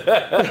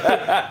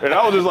 And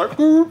I was just like,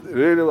 boop. And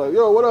then they're like,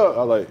 yo, what up?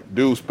 I was like,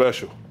 dude,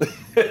 special.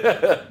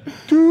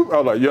 Doop. I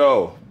was like,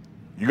 yo,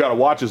 you got to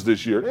watch us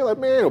this year. They're like,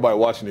 man, ain't nobody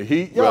watching the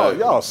Heat.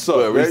 Y'all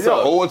suck, man.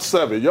 Y'all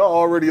 0-7. Y'all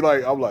already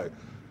I'm like,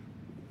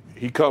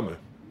 he coming.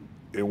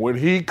 And when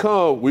he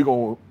come, we're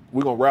gonna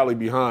rally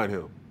behind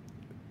him.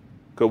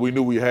 Because we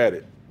knew we had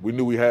it. We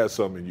knew we had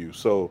something in you.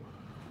 So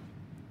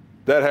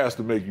that has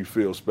to make you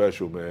feel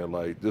special, man.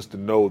 Like, just to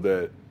know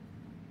that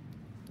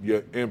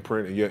your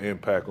imprint and your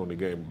impact on the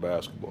game of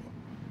basketball.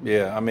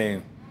 Yeah, I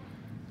mean,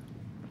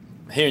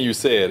 hearing you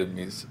say it,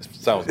 it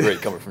sounds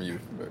great coming from you.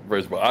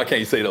 First of all, I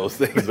can't say those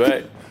things,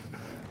 right?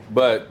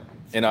 But,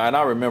 and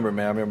I remember,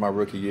 man, I remember my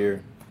rookie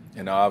year,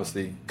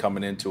 obviously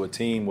coming into a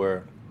team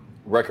where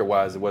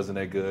record-wise it wasn't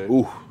that good.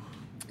 Ooh.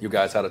 You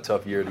guys had a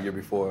tough year the year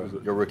before,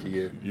 your rookie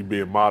year. You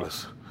being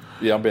modest.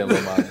 Yeah, I'm being a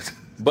little modest.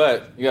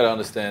 But you got to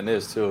understand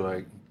this, too.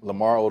 Like,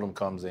 Lamar Odom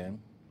comes in.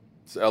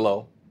 It's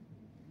LO.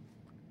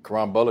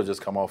 Caron Butler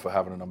just come off of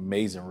having an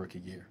amazing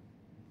rookie year.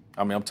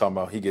 I mean, I'm talking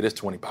about he get his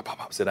 20, pop, pop,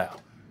 pop, sit down.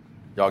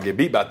 Y'all get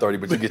beat by 30,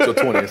 but you get your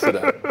 20 and sit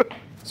down.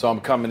 So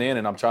I'm coming in,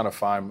 and I'm trying to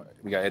find,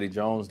 we got Eddie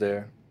Jones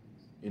there,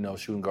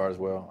 shooting guard as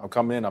well. I'm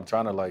coming in, I'm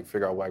trying to,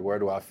 figure out, where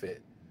do I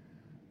fit?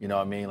 You know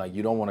what I mean? Like,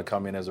 you don't want to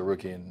come in as a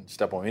rookie and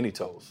step on any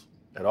toes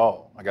at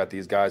all. I got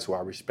these guys who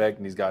I respect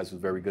and these guys who's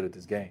very good at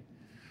this game.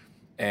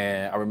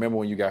 And I remember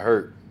when you got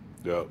hurt.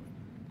 Yep.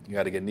 You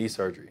had to get knee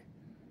surgery.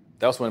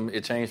 That's when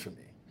it changed for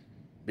me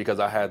because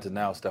I had to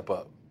now step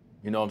up.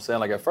 You know what I'm saying?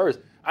 Like, at first,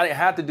 I didn't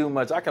have to do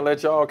much. I can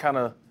let y'all kind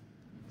of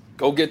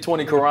go get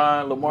 20,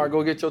 Caron, Lamar,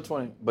 go get your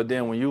 20. But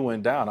then when you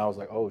went down, I was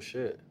like, oh,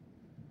 shit.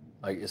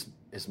 Like,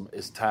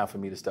 it's time for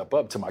me to step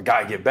up till my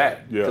guy get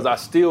back. Because I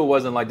still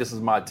wasn't like, this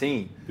is my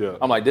team. Yeah.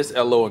 I'm like, this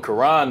LO and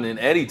Caron and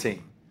Eddie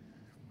team.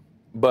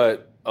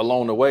 But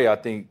along the way, I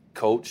think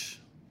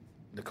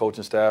the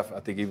coaching staff,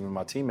 I think even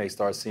my teammates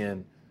start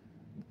seeing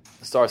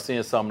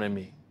something in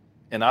me.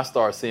 And I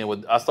start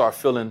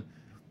feeling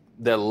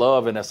that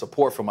love and that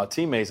support from my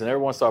teammates, and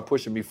everyone started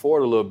pushing me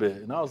forward a little bit.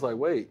 And I was like,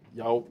 wait,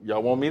 y'all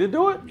want me to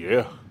do it?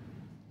 Yeah.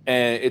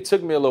 And it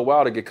took me a little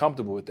while to get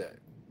comfortable with that.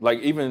 Like,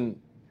 even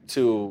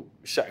to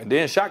Shaq. And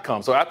then Shaq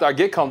comes. So after I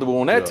get comfortable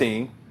on that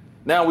team,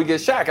 now we get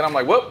Shaq. And I'm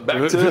like, well,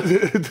 back to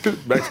the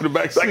back to the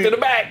back seat. Back to the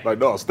back. Like,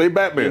 no, stay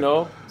Batman.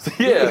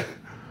 Yeah.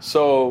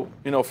 So,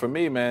 for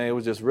me, man, it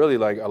was just really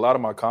like a lot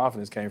of my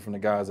confidence came from the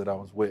guys that I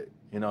was with.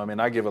 You know what I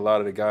mean? I give a lot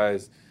of the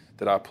guys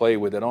that I play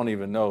with that don't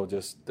even know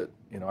just that,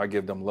 I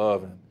give them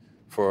love and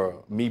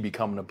for me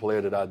becoming the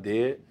player that I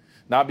did.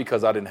 Not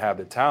because I didn't have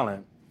the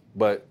talent,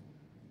 but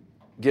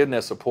getting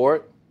that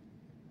support.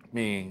 I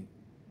mean,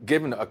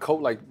 giving a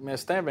coach like, man,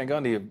 Stan Van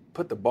Gundy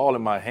put the ball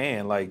in my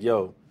hand like,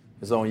 yo,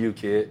 it's on you,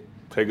 kid.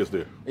 Take us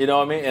there. You know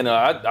what I mean? And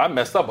I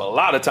messed up a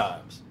lot of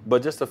times.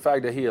 But just the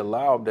fact that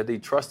he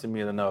trusted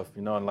me enough,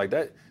 and like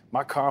that,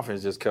 my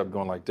confidence just kept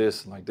going like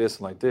this and like this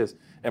and like this.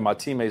 And my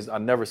teammates, I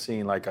never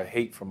seen like a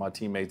hate from my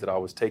teammates that I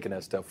was taking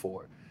that step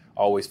forward.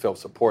 I always felt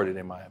supported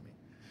in Miami.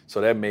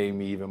 So that made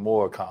me even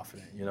more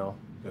confident, Yeah.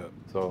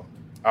 So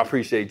I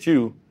appreciate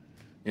you,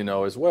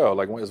 as well.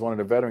 Like, as one of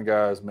the veteran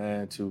guys,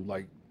 man,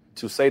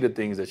 to say the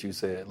things that you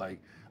said. Like,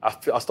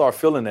 I start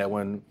feeling that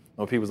when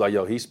people's like,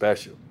 yo, he's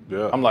special.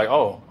 Yeah. I'm like,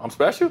 oh, I'm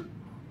special?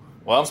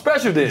 Well, I'm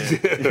special then.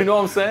 You know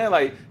what I'm saying?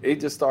 Like, it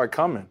just started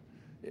coming.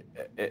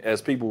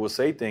 as people would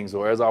say things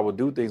or as I would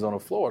do things on the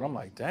floor, and I'm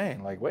like,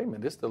 dang, like, wait a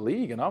minute, this is the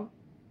league, and I'm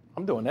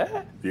doing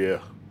that? Yeah.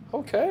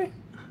 Okay,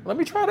 let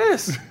me try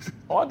this.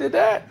 Oh, I did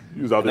that.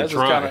 You was out there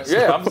trying.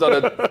 I'm just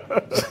out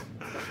there.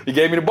 He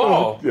gave me the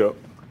ball. Yeah.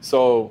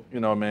 So,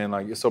 man,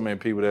 like, there's so many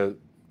people that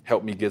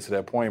helped me get to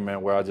that point,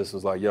 man, where I just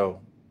was like, yo,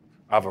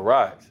 I've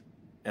arrived,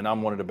 and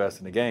I'm one of the best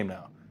in the game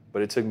now.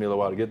 But it took me a little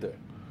while to get there.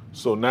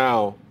 So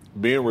now,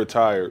 being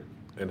retired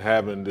and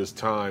having this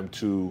time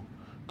to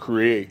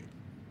create,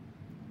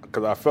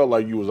 because I felt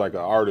like you was like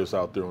an artist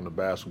out there on the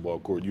basketball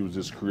court. You was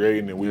just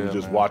creating, and we were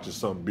just watching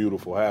something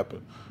beautiful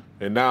happen.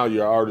 And now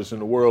you're an artist in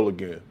the world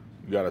again.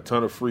 You got a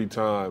ton of free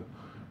time.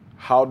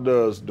 How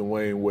does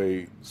Dwyane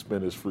Wade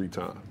spend his free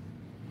time?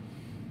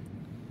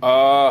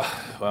 Well,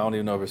 I don't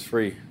even know if it's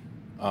free.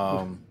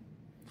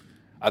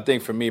 I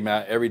think for me,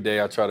 man, every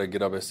day I try to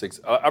get up at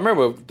 6. I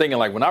remember thinking,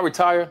 like, when I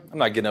retire, I'm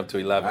not getting up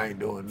till 11. I ain't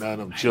doing nothing.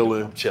 I'm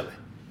chilling. I'm chilling.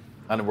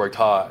 I done worked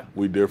hard.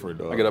 We different,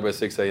 dog. I get up at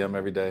 6 a.m.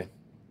 every day.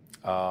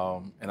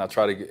 And I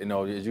try to get,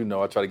 as you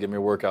know, I try to get me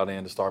a workout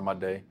in to start my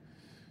day.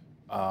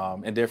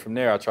 And then from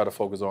there, I try to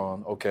focus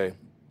on, okay,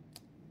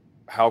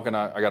 how can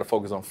I got to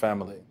focus on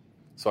family.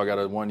 So I got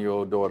a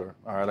 1-year-old daughter.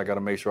 All right, I got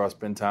to make sure I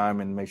spend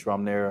time and make sure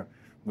I'm there,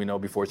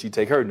 before she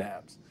take her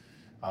naps.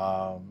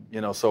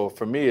 So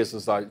for me, it's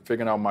just like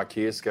figuring out my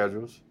kids'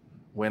 schedules,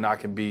 when I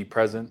can be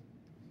present,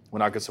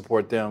 when I can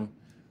support them,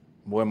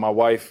 when my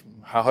wife,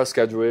 how her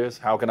schedule is,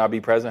 how can I be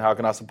present, how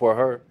can I support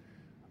her.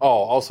 Oh,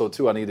 also,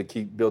 too, I need to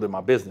keep building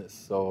my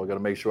business. So I got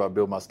to make sure I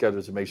build my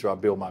schedule to make sure I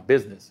build my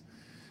business.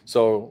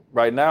 So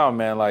right now,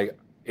 man, like,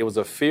 it was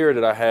a fear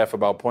that I had for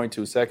about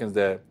 0.2 seconds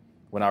that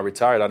when I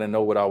retired, I didn't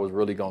know what I was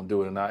really going to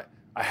do. And I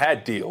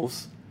had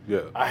deals.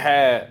 Yeah. I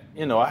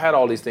had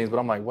all these things, but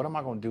I'm like, what am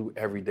I going to do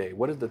every day?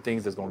 What is the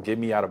things that's going to get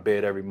me out of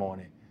bed every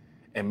morning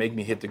and make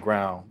me hit the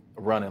ground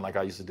running like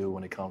I used to do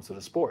when it comes to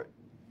the sport?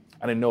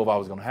 I didn't know if I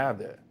was going to have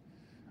that.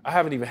 I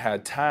haven't even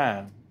had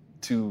time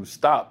to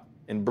stop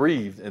and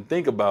breathe and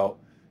think about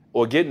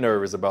or get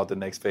nervous about the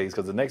next phase,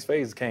 because the next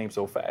phase came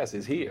so fast.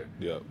 It's here.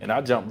 Yeah. And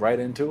I jumped right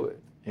into it,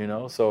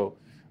 So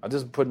I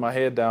just put my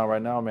head down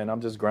right now, man.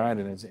 I'm just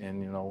grinding,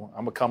 and I'm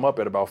going to come up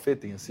at about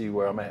 50 and see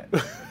where I'm at.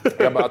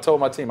 I told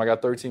my team I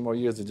got 13 more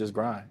years to just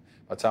grind.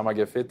 By the time I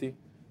get 50,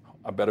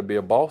 I better be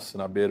a boss,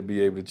 and I better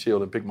be able to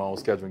chill and pick my own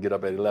schedule and get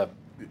up at 11.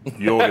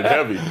 You own it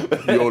heavy.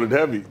 You own it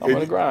heavy. I'm on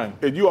the grind.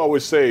 And you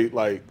always say,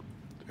 like,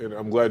 and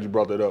I'm glad you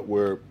brought that up,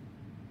 where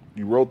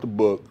you wrote the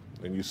book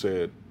and you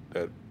said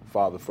that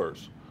father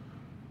first,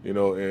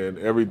 and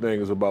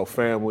everything is about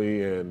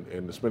family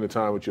and spending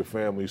time with your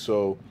family.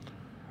 So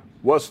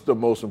what's the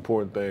most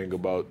important thing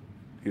about,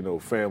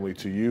 family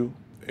to you?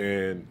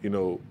 And,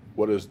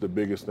 what is the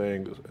biggest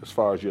thing as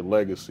far as your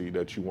legacy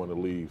that you want to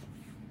leave?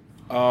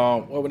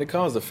 Well, when it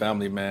comes to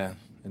family, man,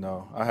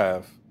 I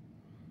have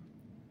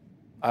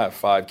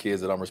 5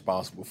 kids that I'm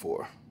responsible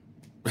for.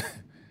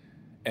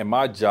 And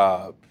my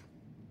job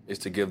is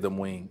to give them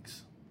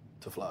wings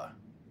to fly,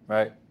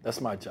 right?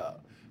 That's my job.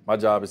 My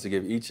job is to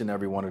give each and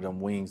every one of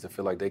them wings to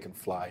feel like they can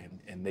fly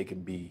and they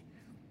can be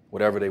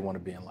whatever they want to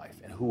be in life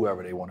and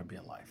whoever they want to be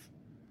in life.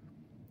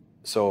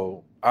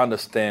 So I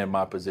understand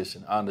my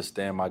position. I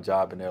understand my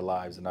job in their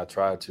lives, and I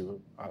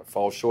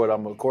fall short,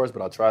 of course,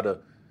 but I try to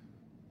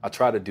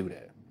do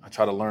that. I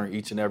try to learn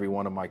each and every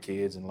one of my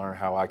kids and learn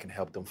how I can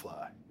help them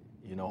fly,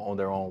 on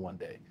their own one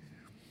day.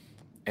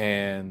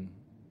 And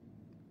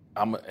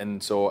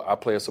so I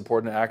play a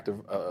supporting active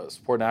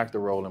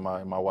role in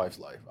my wife's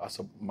life.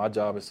 My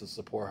job is to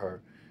support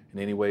her in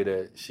any way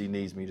that she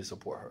needs me to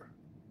support her,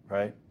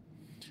 right?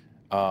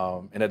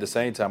 And at the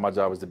same time, my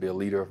job is to be a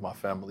leader of my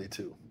family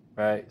too,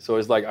 right? So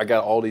it's like I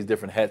got all these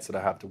different hats that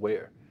I have to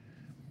wear.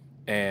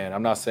 And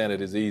I'm not saying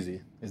that it's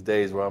easy. It's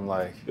days where I'm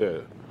like,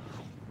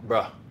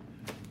 bruh,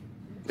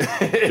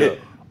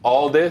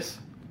 all this,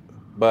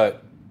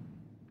 but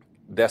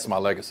that's my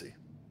legacy.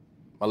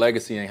 My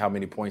legacy ain't how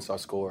many points I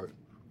scored.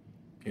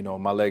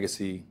 My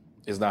legacy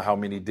is not how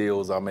many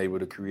deals I'm able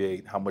to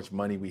create, how much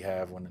money we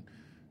have when,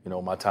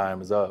 my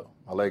time is up.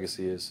 My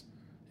legacy is,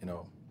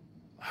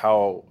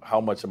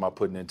 how much am I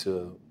putting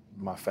into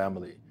my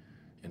family?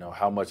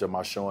 How much am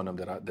I showing them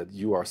that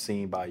you are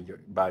seen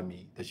by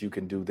me, that you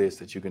can do this,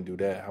 that you can do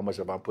that? How much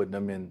am I putting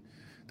them in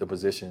the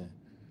position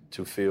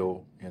to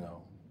feel,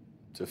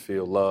 to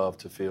feel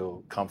loved, to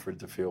feel comfort,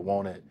 to feel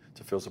wanted,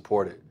 to feel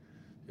supported,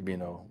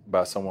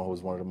 by someone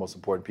who's one of the most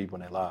important people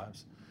in their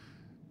lives?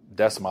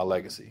 That's my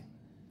legacy,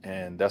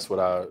 and that's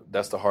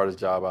the hardest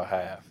job I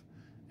have,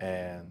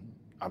 and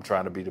I'm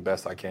trying to be the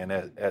best I can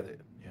at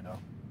it.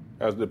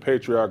 As the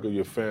patriarch of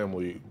your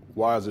family,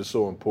 why is it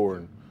so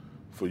important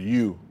for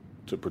you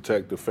to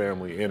protect the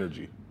family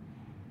energy,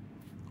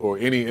 or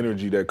any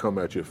energy that come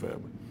at your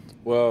family?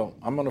 Well,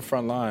 I'm on the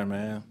front line,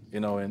 man.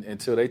 And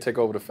until they take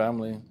over the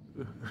family,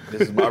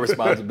 this is my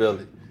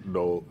responsibility.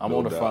 I'm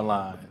on the front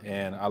line,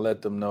 and I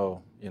let them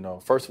know.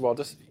 First of all,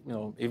 just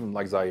even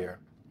like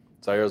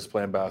Zaire's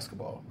playing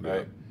basketball,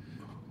 right?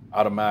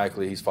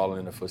 Automatically, he's following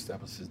in the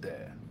footsteps of his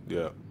dad.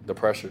 Yeah. The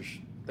pressures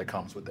that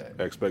comes with that.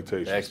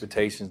 Expectations. The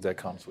expectations that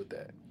comes with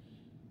that.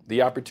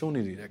 the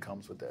opportunity that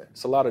comes with that.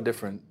 It's a lot of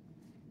different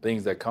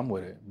things that come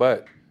with it.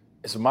 But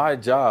it's my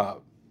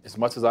job, as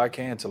much as I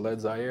can, to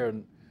let Zaire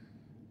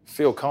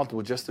feel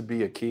comfortable just to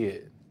be a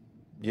kid.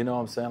 You know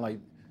what I'm saying? Like,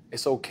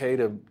 it's okay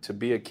to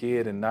be a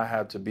kid and not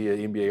have to be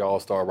an NBA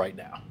All-Star right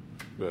now.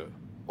 Yeah.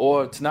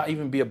 Or to not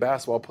even be a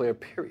basketball player,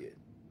 period.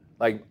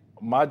 Like,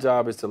 my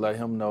job is to let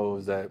him know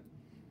is that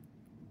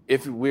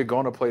if we're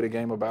going to play the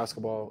game of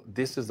basketball,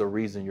 this is the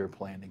reason you're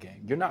playing the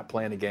game. You're not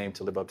playing the game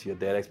to live up to your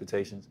dad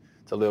expectations,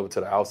 to live up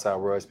to the outside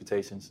world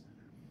expectations.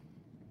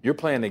 You're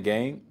playing the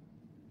game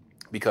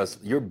because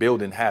you're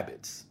building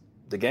habits.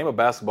 The game of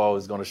basketball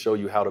is going to show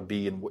you how to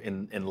be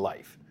in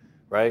life,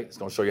 right? It's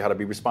going to show you how to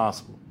be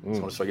responsible. It's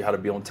going to show you how to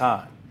be on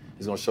time.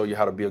 It's going to show you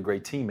how to be a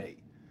great teammate.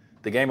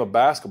 The game of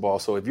basketball,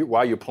 so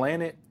while you're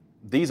playing it,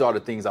 these are the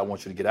things I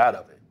want you to get out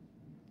of it.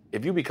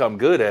 If you become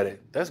good at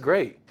it, that's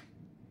great.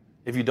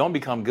 If you don't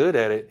become good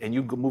at it and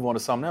you move on to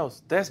something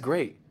else, that's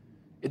great.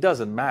 It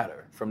doesn't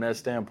matter from that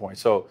standpoint.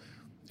 So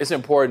it's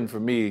important for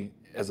me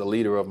as a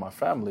leader of my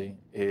family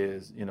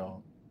is,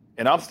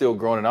 and I'm still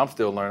growing and I'm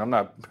still learning. I'm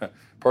not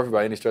perfect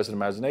by any stretch of the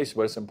imagination,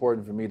 but it's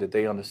important for me that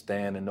they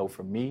understand and know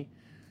from me,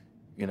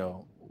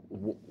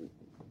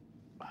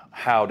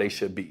 how they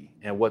should be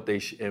and what they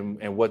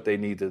and what they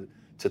need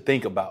to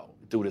think about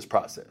through this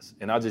process.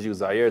 And I'll just use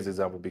Zaire as an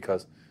example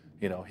because,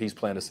 he's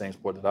playing the same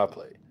sport that I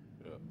played.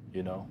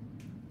 Yeah.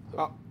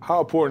 How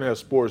important has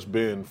sports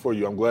been for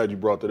you? I'm glad you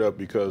brought that up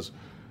because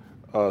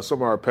some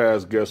of our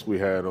past guests we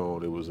had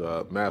on, it was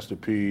Master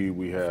P,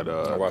 we had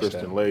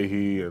Kristen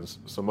Leahy and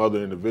some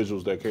other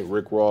individuals that came,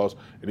 Rick Ross,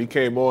 and he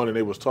came on and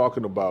they was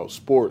talking about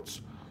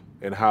sports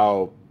and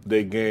how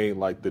they gained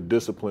like the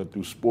discipline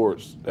through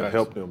sports that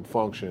helped them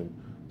function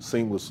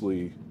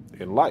seamlessly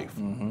in life.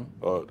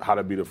 How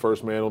to be the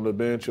first man on the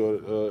bench or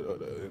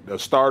a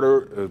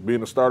starter,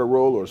 being a starter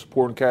role or a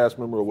supporting cast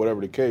member or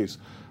whatever the case.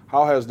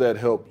 How has that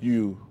helped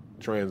you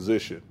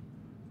transition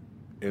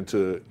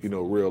into,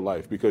 real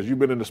life? Because you've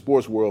been in the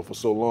sports world for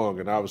so long,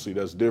 and obviously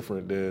that's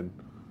different than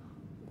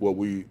what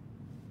we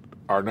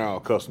are now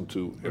accustomed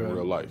to in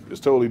real life. It's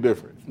totally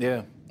different.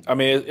 Yeah. I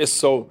mean, it's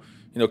so,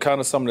 kind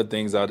of some of the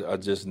things I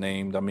just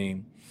named. I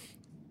mean,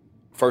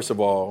 first of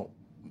all,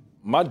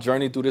 my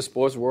journey through this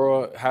sports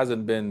world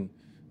hasn't been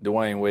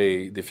Dwyane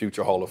Wade, the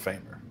future Hall of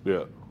Famer.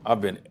 Yeah.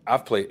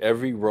 I've played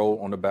every role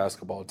on the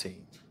basketball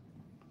team.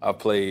 I've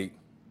played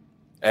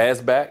ass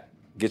back,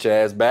 get your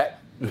ass back.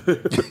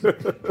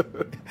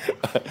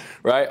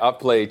 Right? I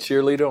played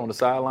cheerleader on the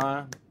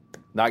sideline,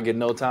 not getting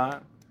no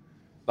time.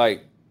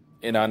 Like,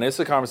 and it's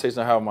a conversation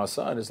I have with my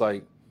son. It's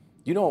like,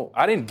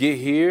 I didn't get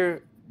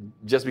here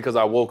just because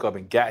I woke up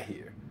and got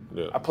here.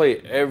 Yeah. I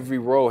played every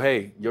role.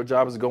 Hey, your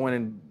job is going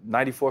in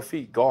 94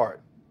 feet, guard.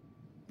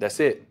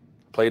 That's it.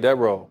 Played that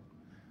role.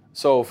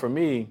 So for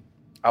me,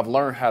 I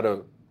learned how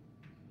to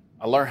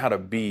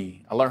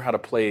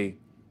play,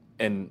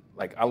 and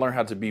like I learned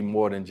how to be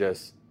more than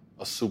just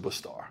a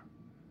superstar,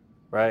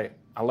 right?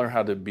 I learned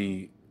how to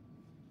be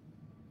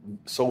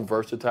so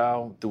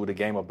versatile through the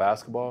game of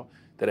basketball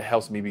that it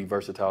helps me be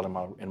versatile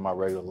in my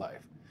regular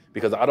life,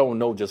 because I don't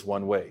know just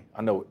one way.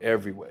 I know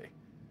every way.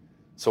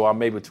 So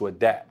I'm able to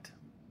adapt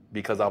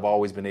because I've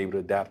always been able to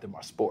adapt in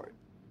my sport.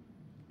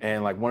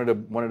 And like one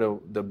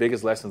of the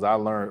biggest lessons I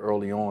learned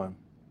early on,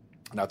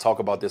 and I talk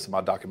about this in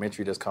my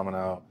documentary that's coming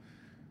out.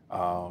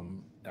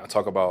 I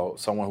talk about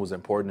someone who's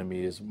important to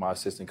me is my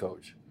assistant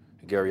coach,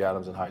 Gary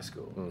Adams, in high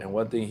school. And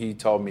one thing he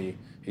taught me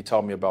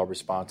about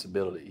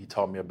responsibility. He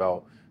taught me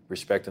about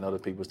respecting other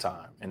people's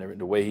time. And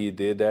the way he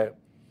did that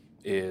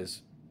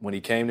is when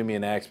he came to me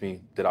and asked me,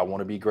 did I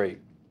want to be great?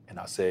 And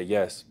I said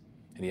yes.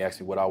 And he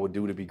asked me what I would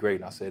do to be great.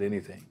 And I said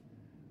anything.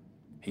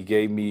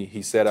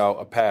 He set out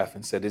a path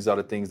and said, these are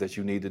the things that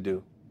you need to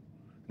do.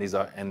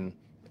 And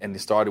it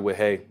started with,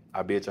 hey,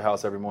 I'll be at your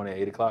house every morning at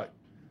 8 o'clock.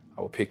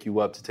 I will pick you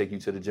up to take you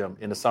to the gym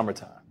in the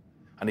summertime.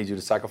 I need you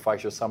to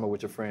sacrifice your summer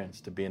with your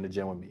friends to be in the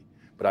gym with me.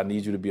 But I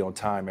need you to be on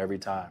time every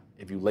time.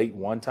 If you late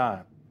one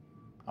time,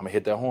 I'm going to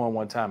hit that horn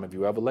one time. If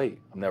you ever late,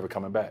 I'm never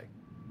coming back.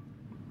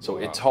 So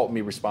It taught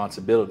me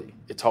responsibility.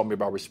 It taught me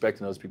about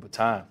respecting other people's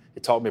time.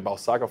 It taught me about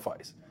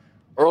sacrifice.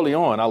 Early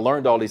on, I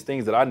learned all these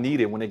things that I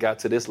needed when it got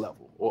to this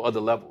level or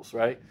other levels,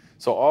 right?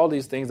 So all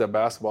these things that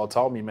basketball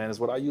taught me, man, is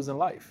what I use in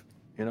life.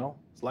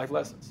 It's life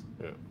lessons.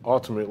 Yeah.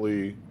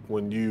 Ultimately,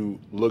 when you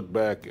look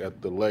back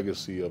at the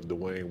legacy of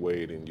Dwyane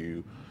Wade, and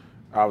you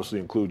obviously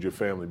include your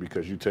family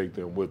because you take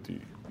them with you,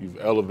 you've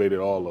elevated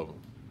all of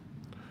them.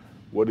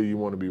 What do you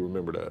want to be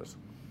remembered as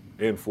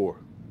and for?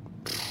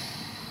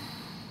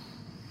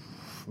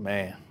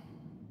 Man,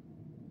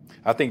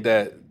 I think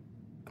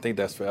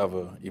that's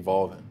forever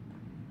evolving.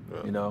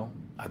 Yeah.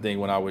 I think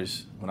when I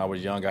was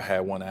young, I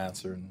had one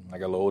answer, and I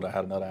got a little older, I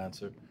had another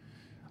answer.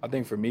 I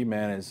think for me,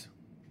 man, is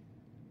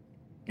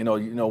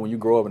when you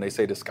grow up and they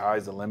say the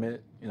sky's the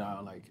limit,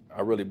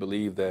 I really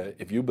believe that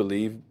if you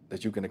believe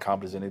that you can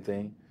accomplish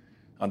anything,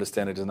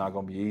 understand that it's not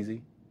going to be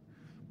easy,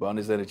 but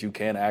understand that you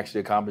can actually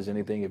accomplish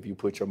anything if you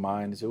put your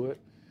mind to it.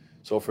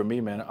 So for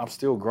me, man, I'm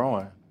still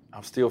growing.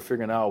 I'm still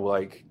figuring out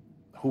like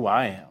who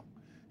I am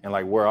and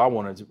like where I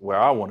want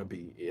to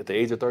be at the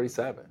age of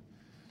 37.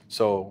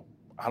 So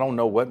I don't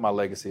know what my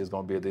legacy is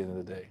going to be at the end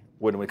of the day.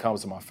 When it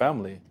comes to my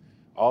family,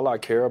 all I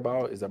care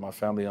about is that my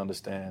family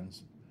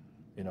understands,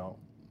 you know,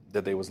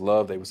 that they was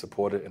loved, they were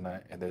supported, and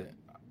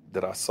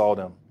that I saw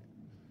them,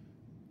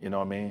 you know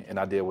what I mean? And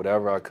I did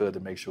whatever I could to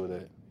make sure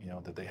that, you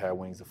know, that they had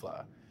wings to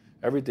fly.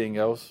 Everything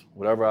else,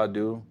 whatever I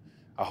do,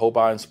 I hope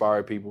I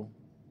inspire people.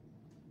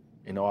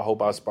 You know, I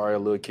hope I inspire a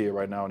little kid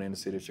right now in the inner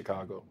city of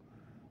Chicago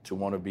to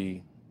want to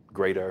be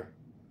greater.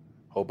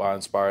 Hope I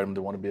inspire them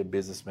to want to be a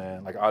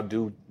businessman. Like, I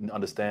do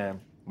understand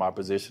my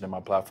position and my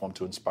platform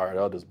to inspire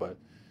others, but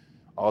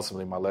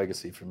ultimately my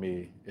legacy for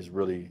me is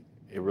really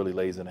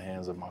lays in the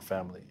hands of my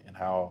family and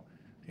how,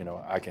 you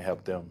know, I can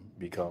help them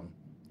become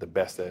the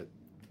best at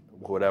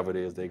whatever it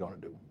is they're going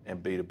to do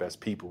and be the best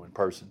people and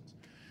persons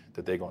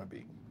that they're going to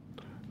be.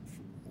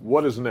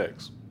 What is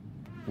next?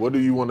 What do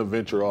you want to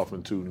venture off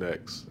into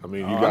next? I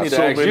mean, you got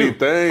so many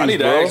things, I need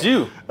to ask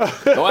you.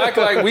 Don't act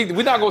like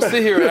we're not going to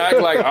sit here and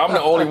act like I'm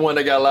the only one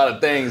that got a lot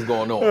of things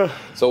going on.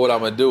 So what I'm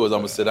going to do is I'm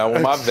going to sit down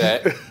with my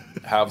vet,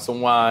 have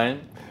some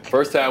wine.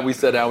 First time we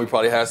sat down, we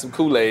probably had some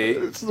Kool-Aid.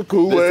 It's the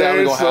Kool-Aid. This time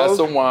we're going to have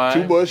some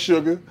wine. Too much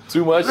sugar.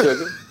 Too much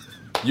sugar.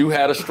 You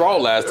had a straw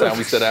last time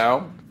we sat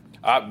down.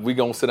 We're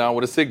going to sit down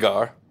with a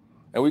cigar.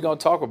 And we're going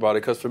to talk about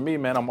it because for me,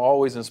 man, I'm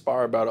always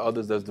inspired by the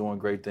others that's doing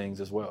great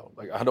things as well.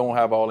 Like, I don't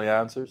have all the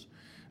answers.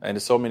 And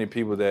there's so many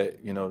people that,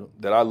 you know,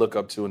 that I look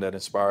up to and that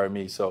inspire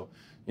me. So,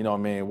 you know what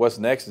I mean, what's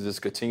next is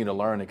just continue to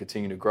learn and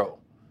continue to grow.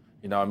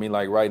 You know what I mean?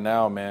 Like right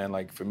now, man,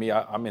 like for me,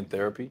 I'm in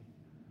therapy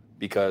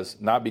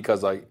not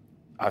because like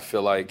I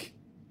feel like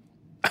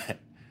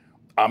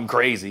I'm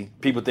crazy.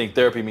 People think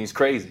therapy means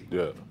crazy.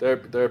 Yeah.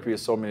 Therapy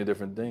is so many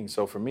different things.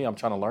 So for me, I'm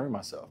trying to learn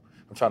myself.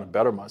 I'm trying to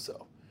better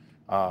myself.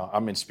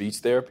 I'm in speech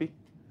therapy.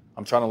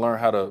 I'm trying to learn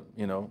how to,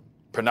 you know,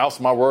 pronounce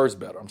my words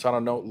better. I'm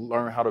trying to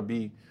learn how to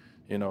be,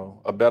 you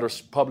know, a better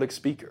public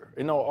speaker.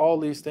 You know, all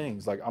these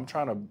things. Like, I'm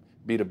trying to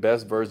be the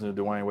best version of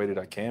Dwyane Wade that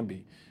I can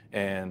be.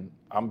 And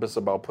I'm just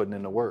about putting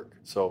in the work.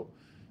 So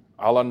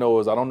all I know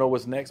is I don't know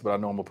what's next, but I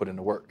know I'm going to put in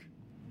the work.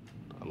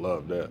 I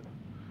love that.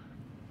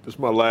 This is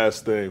my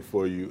last thing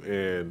for you,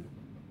 and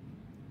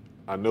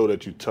I know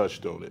that you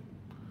touched on it.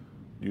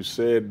 You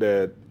said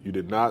that you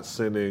did not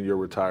send in your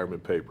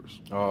retirement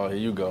papers. Oh, here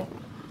you go.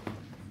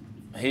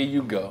 Here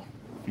you go.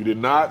 You did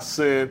not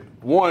send,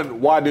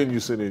 why didn't you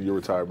send in your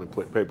retirement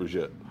papers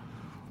yet?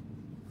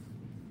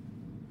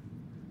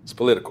 It's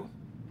political.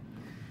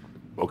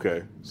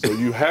 Okay, so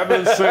you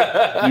haven't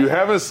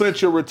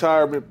sent your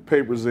retirement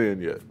papers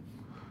in yet.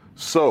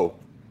 So,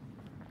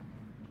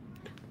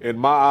 in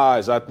my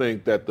eyes, I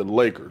think that the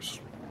Lakers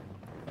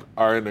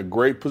are in a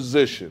great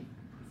position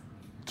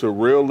to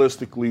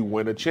realistically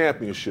win a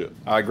championship.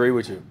 I agree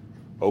with you.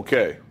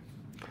 Okay.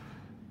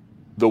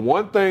 The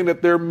one thing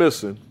that they're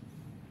missing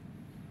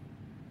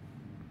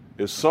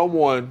is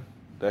someone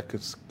that can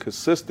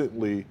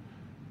consistently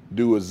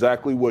do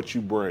exactly what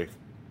you bring.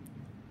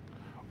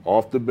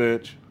 Off the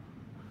bench,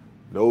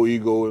 no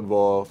ego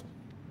involved,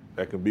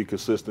 that can be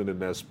consistent in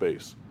that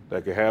space,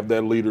 that can have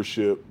that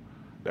leadership,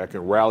 that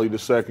can rally the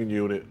second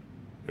unit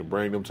and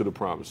bring them to the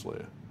promised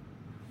land.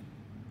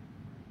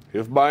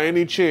 If by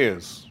any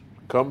chance,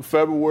 come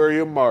February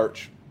or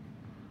March,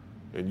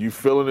 and you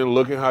feeling and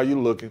looking how you're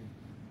looking,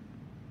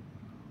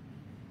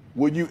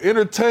 would you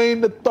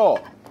entertain the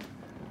thought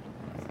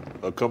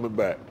of coming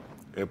back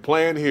and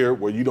playing here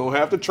where you don't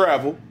have to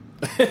travel?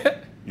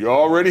 You're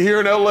already here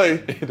in LA.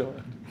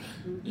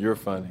 You're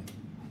funny.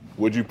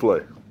 Would you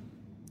play?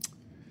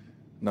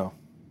 No.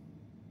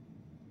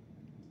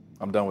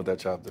 I'm done with that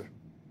chapter.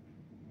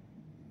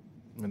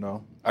 You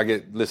know,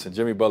 listen,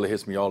 Jimmy Butler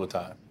hits me all the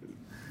time.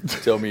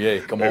 Tell me,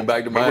 hey, come on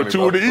back to Miami. Number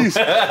 2 in the East.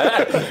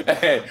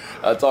 Hey,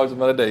 I talked to him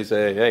the other day. He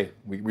said, hey,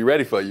 we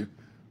ready for you.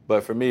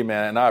 But for me,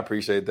 man, and I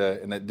appreciate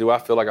that. And do I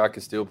feel like I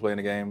can still play in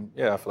the game?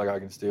 Yeah, I feel like I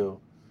can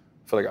still.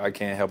 I feel like I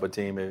can help a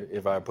team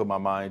if I put my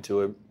mind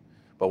to it.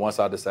 But once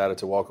I decided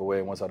to walk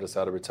away, once I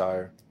decided to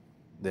retire,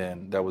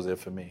 then that was it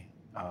for me.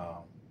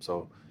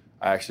 So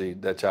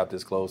that chapter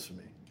is closed for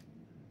me.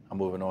 I'm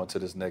moving on to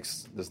this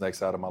next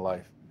side of my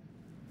life.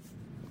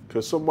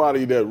 Because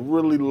somebody that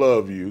really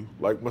love you,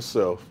 like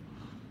myself,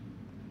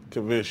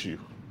 convince you.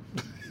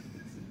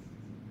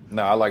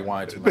 No, I like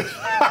wine too much.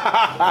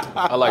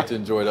 I like to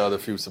enjoy the other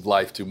fruits of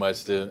life too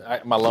much.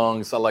 My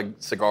lungs, I like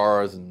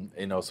cigars and,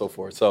 you know, so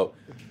forth. So,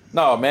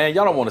 no, man,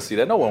 y'all don't want to see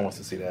that. No one wants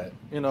to see that.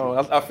 You know,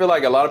 I feel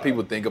like a lot of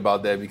people think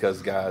about that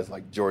because guys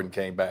like Jordan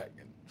came back.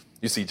 And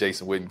you see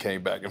Jason Witten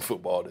came back in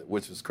football,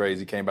 which was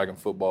crazy, came back in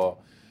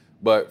football.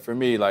 But for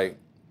me, like,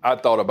 I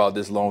thought about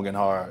this long and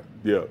hard.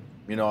 Yeah.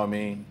 You know what I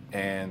mean?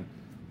 And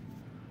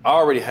I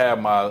already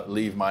had my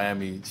leave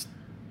Miami.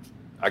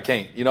 I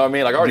can't. You know what I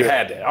mean? Like, I already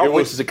had that. I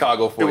went to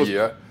Chicago for a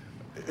year.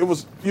 It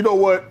was, you know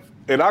what?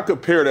 And I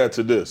compare that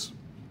to this.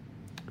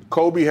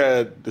 Kobe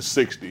had the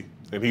 60,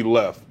 and he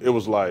left. It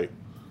was like,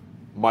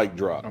 mic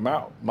drop. I'm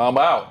out.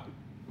 Mamba out.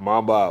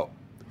 Mamba out.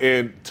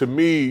 And to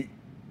me,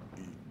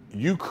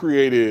 you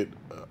created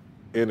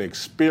an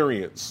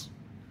experience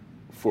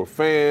for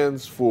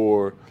fans,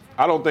 for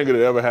I don't think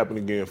it'll ever happen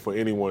again for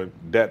anyone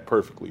that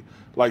perfectly.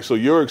 Like, so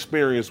your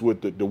experience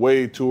with the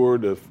Wade tour,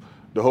 the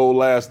whole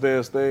Last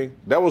Dance thing,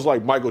 that was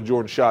like Michael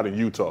Jordan shot in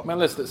Utah. Man,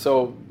 listen.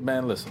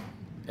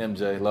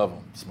 MJ, love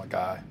him. It's my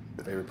guy,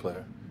 favorite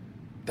player.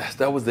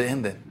 That was the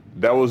ending.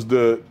 That was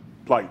the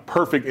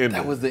perfect ending.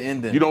 That was the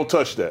ending. You don't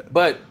touch that.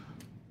 But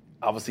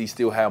obviously, he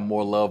still had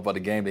more love for the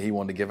game that he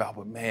wanted to give out.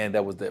 But man,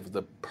 that was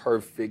the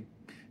perfect.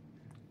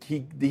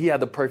 He had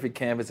the perfect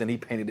canvas and he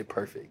painted it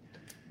perfect.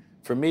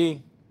 For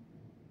me,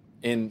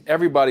 in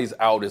everybody's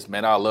outest,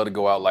 man, I love to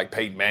go out like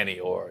Peyton Manning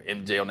or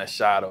MJ on that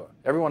shot. Or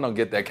everyone don't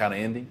get that kind of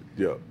ending.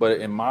 Yeah. But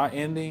in my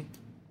ending,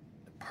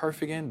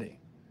 perfect ending.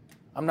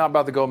 I'm not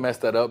about to go mess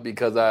that up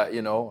because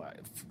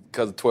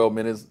because of 12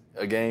 minutes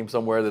a game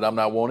somewhere that I'm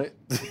not wanted.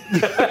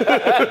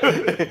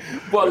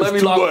 But let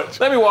me walk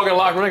in the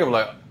locker room and I'm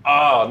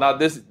like, not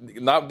this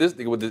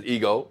nigga with this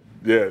ego.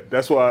 Yeah,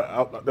 that's why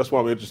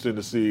I'm interested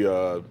to see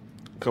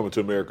Coming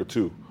to America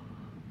 2.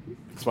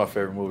 It's my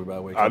favorite movie, by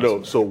the way. I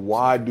know. So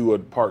why do a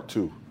part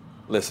 2?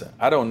 Listen,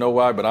 I don't know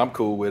why, but I'm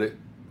cool with it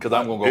because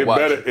I'm gonna go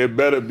watch it. It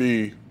better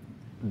be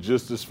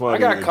just as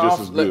funny and just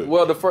as good.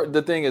 Well,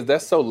 the thing is,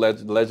 that's so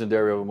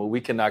legendary of a movie.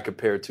 We cannot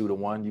compare 2 to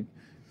 1.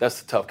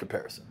 That's a tough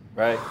comparison,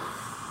 right?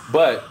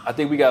 But I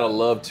think we gotta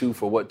love 2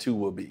 for what 2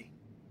 will be.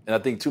 And I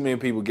think too many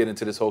people get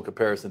into this whole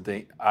comparison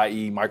thing,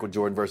 i.e. Michael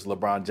Jordan versus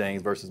LeBron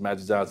James versus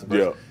Magic Johnson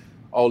versus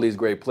all these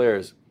great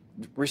players.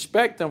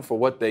 Respect them for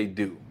what they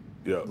do.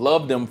 Yeah.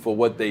 Love them for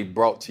what they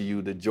brought to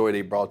you, the joy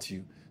they brought to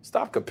you.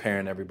 Stop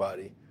comparing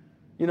everybody.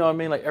 You know what I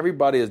mean? Like,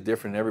 everybody is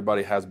different.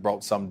 Everybody has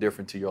brought something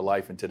different to your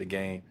life and to the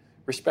game.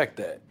 Respect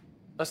that.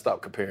 Let's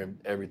stop comparing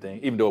everything,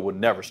 even though it would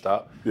never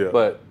stop. Yeah.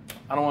 But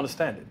I don't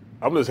understand it.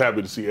 I'm just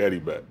happy to see Eddie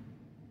back.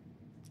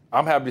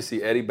 I'm happy to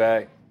see Eddie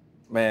back.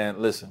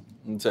 Man, listen,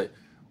 let me tell you.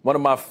 One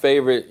of my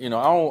favorite, I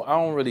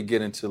don't really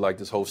get into like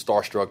this whole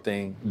starstruck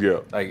thing.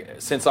 Yeah. Like,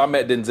 since I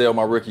met Denzel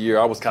my rookie year,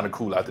 I was kind of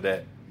cool after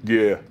that.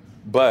 Yeah.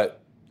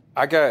 But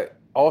I got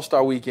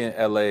All-Star Weekend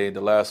LA,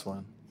 the last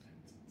one.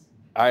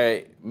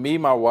 Me,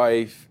 my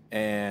wife,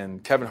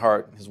 and Kevin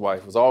Hart, his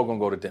wife, was all gonna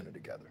go to dinner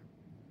together.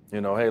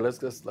 Hey,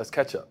 let's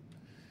catch up.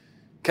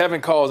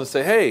 Kevin calls and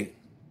say, hey,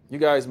 you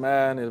guys,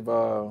 man, if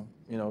no,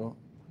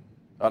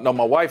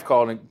 my wife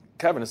called and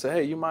Kevin and said,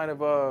 hey, you mind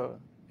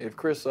if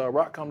Chris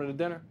Rock come to the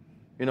dinner?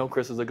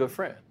 Chris is a good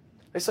friend.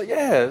 They say,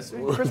 yeah,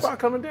 Chris Rock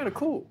come to dinner,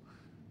 cool.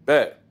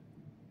 Bet.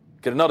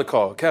 Get another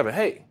call. Kevin,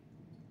 hey,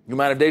 you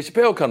mind if Dave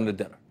Chappelle come to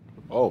dinner?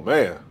 Oh,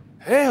 man.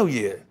 Hell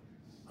yeah.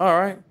 All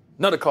right.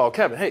 Another call.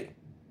 Kevin, hey,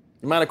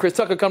 you mind if Chris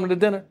Tucker come to the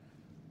dinner?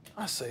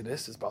 I say,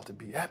 this is about to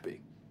be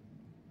epic.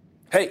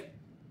 Hey,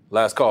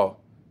 last call.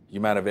 You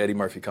mind if Eddie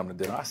Murphy come to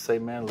dinner? I say,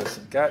 man,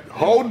 listen.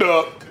 Hold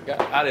up.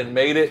 I didn't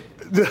made it.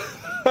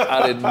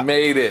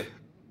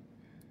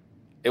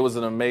 It was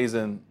an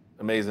amazing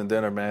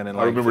dinner, man. And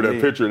I remember that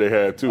picture they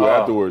had, too,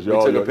 afterwards.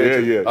 Y'all took a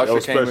picture. Yeah.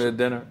 Usher came to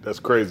dinner. That's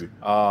crazy.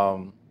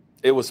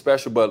 It was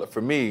special, but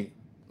for me,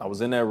 I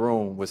was in that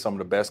room with some of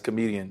the best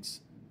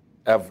comedians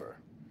ever.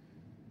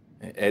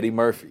 And Eddie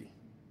Murphy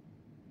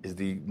is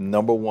the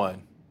number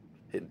one.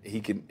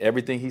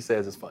 Everything he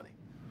says is funny.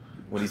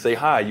 When he say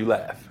hi, you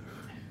laugh.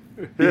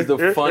 He's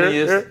the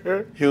funniest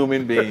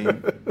human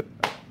being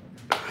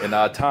in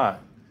our time.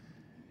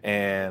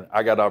 And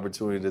I got the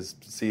opportunity to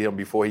see him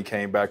before he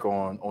came back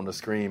on the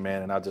screen,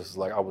 man. And I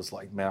was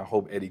like, man, I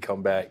hope Eddie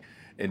come back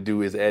and do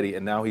his Eddie.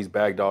 And now he's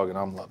back, dog, and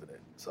I'm loving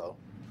it. So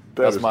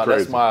that's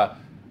my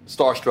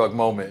starstruck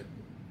moment.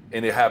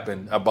 And it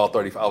happened about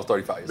 35. I was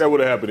 35 years old. That would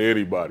have happened to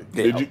anybody.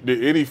 Yeah.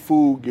 Did any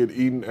food get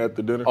eaten at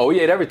the dinner? Oh, he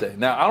ate everything.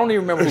 Now, I don't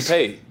even remember who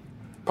paid.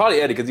 Probably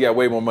Eddie, because he had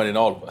way more money than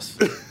all of us.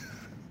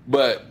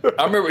 But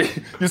I remember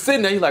you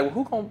sitting there, you're like, well,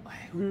 who gonna?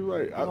 You're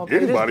right.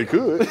 Anybody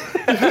could.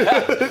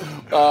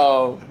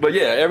 But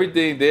yeah,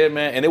 everything there,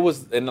 man.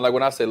 And like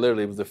when I say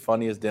literally, it was the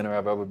funniest dinner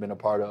I've ever been a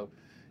part of,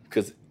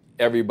 because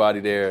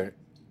everybody there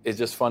is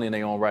just funny in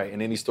their own right.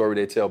 And any story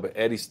they tell, but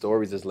Eddie's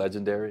stories is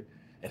legendary,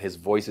 and his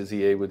voices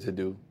he able to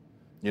do.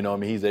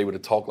 He's able to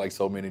talk like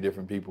so many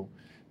different people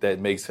that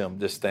makes him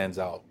just stand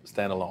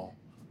alone.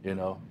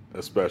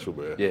 That's special,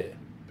 man. Yeah.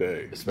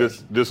 Dang.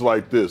 Just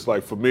like this.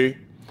 Like for me,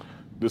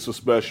 this was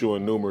special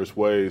in numerous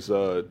ways.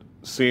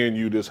 Seeing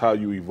you, how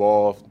you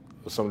evolved,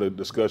 some of the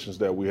discussions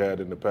that we had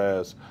in the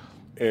past.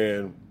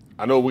 And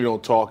I know we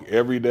don't talk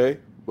every day,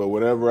 but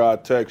whenever I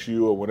text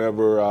you or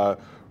whenever I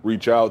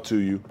reach out to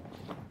you,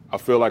 I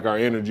feel like our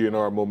energy and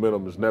our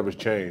momentum has never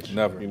changed.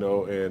 Never.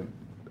 And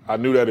I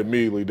knew that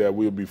immediately that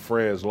we'd be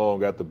friends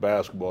long after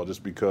basketball,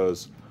 just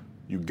because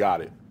you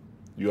got it.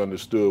 You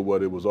understood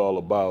what it was all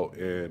about.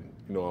 And,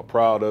 I'm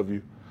proud of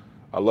you.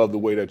 I love the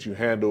way that you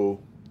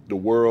handle the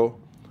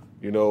world.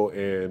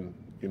 And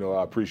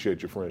I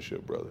appreciate your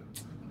friendship, brother.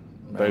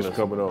 Man, Thanks for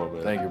coming on,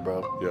 man. Thank you,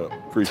 bro.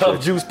 Yeah, appreciate it.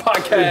 Tuff Juice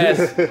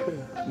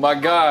Podcast. My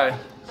guy.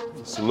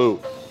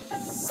 Salute.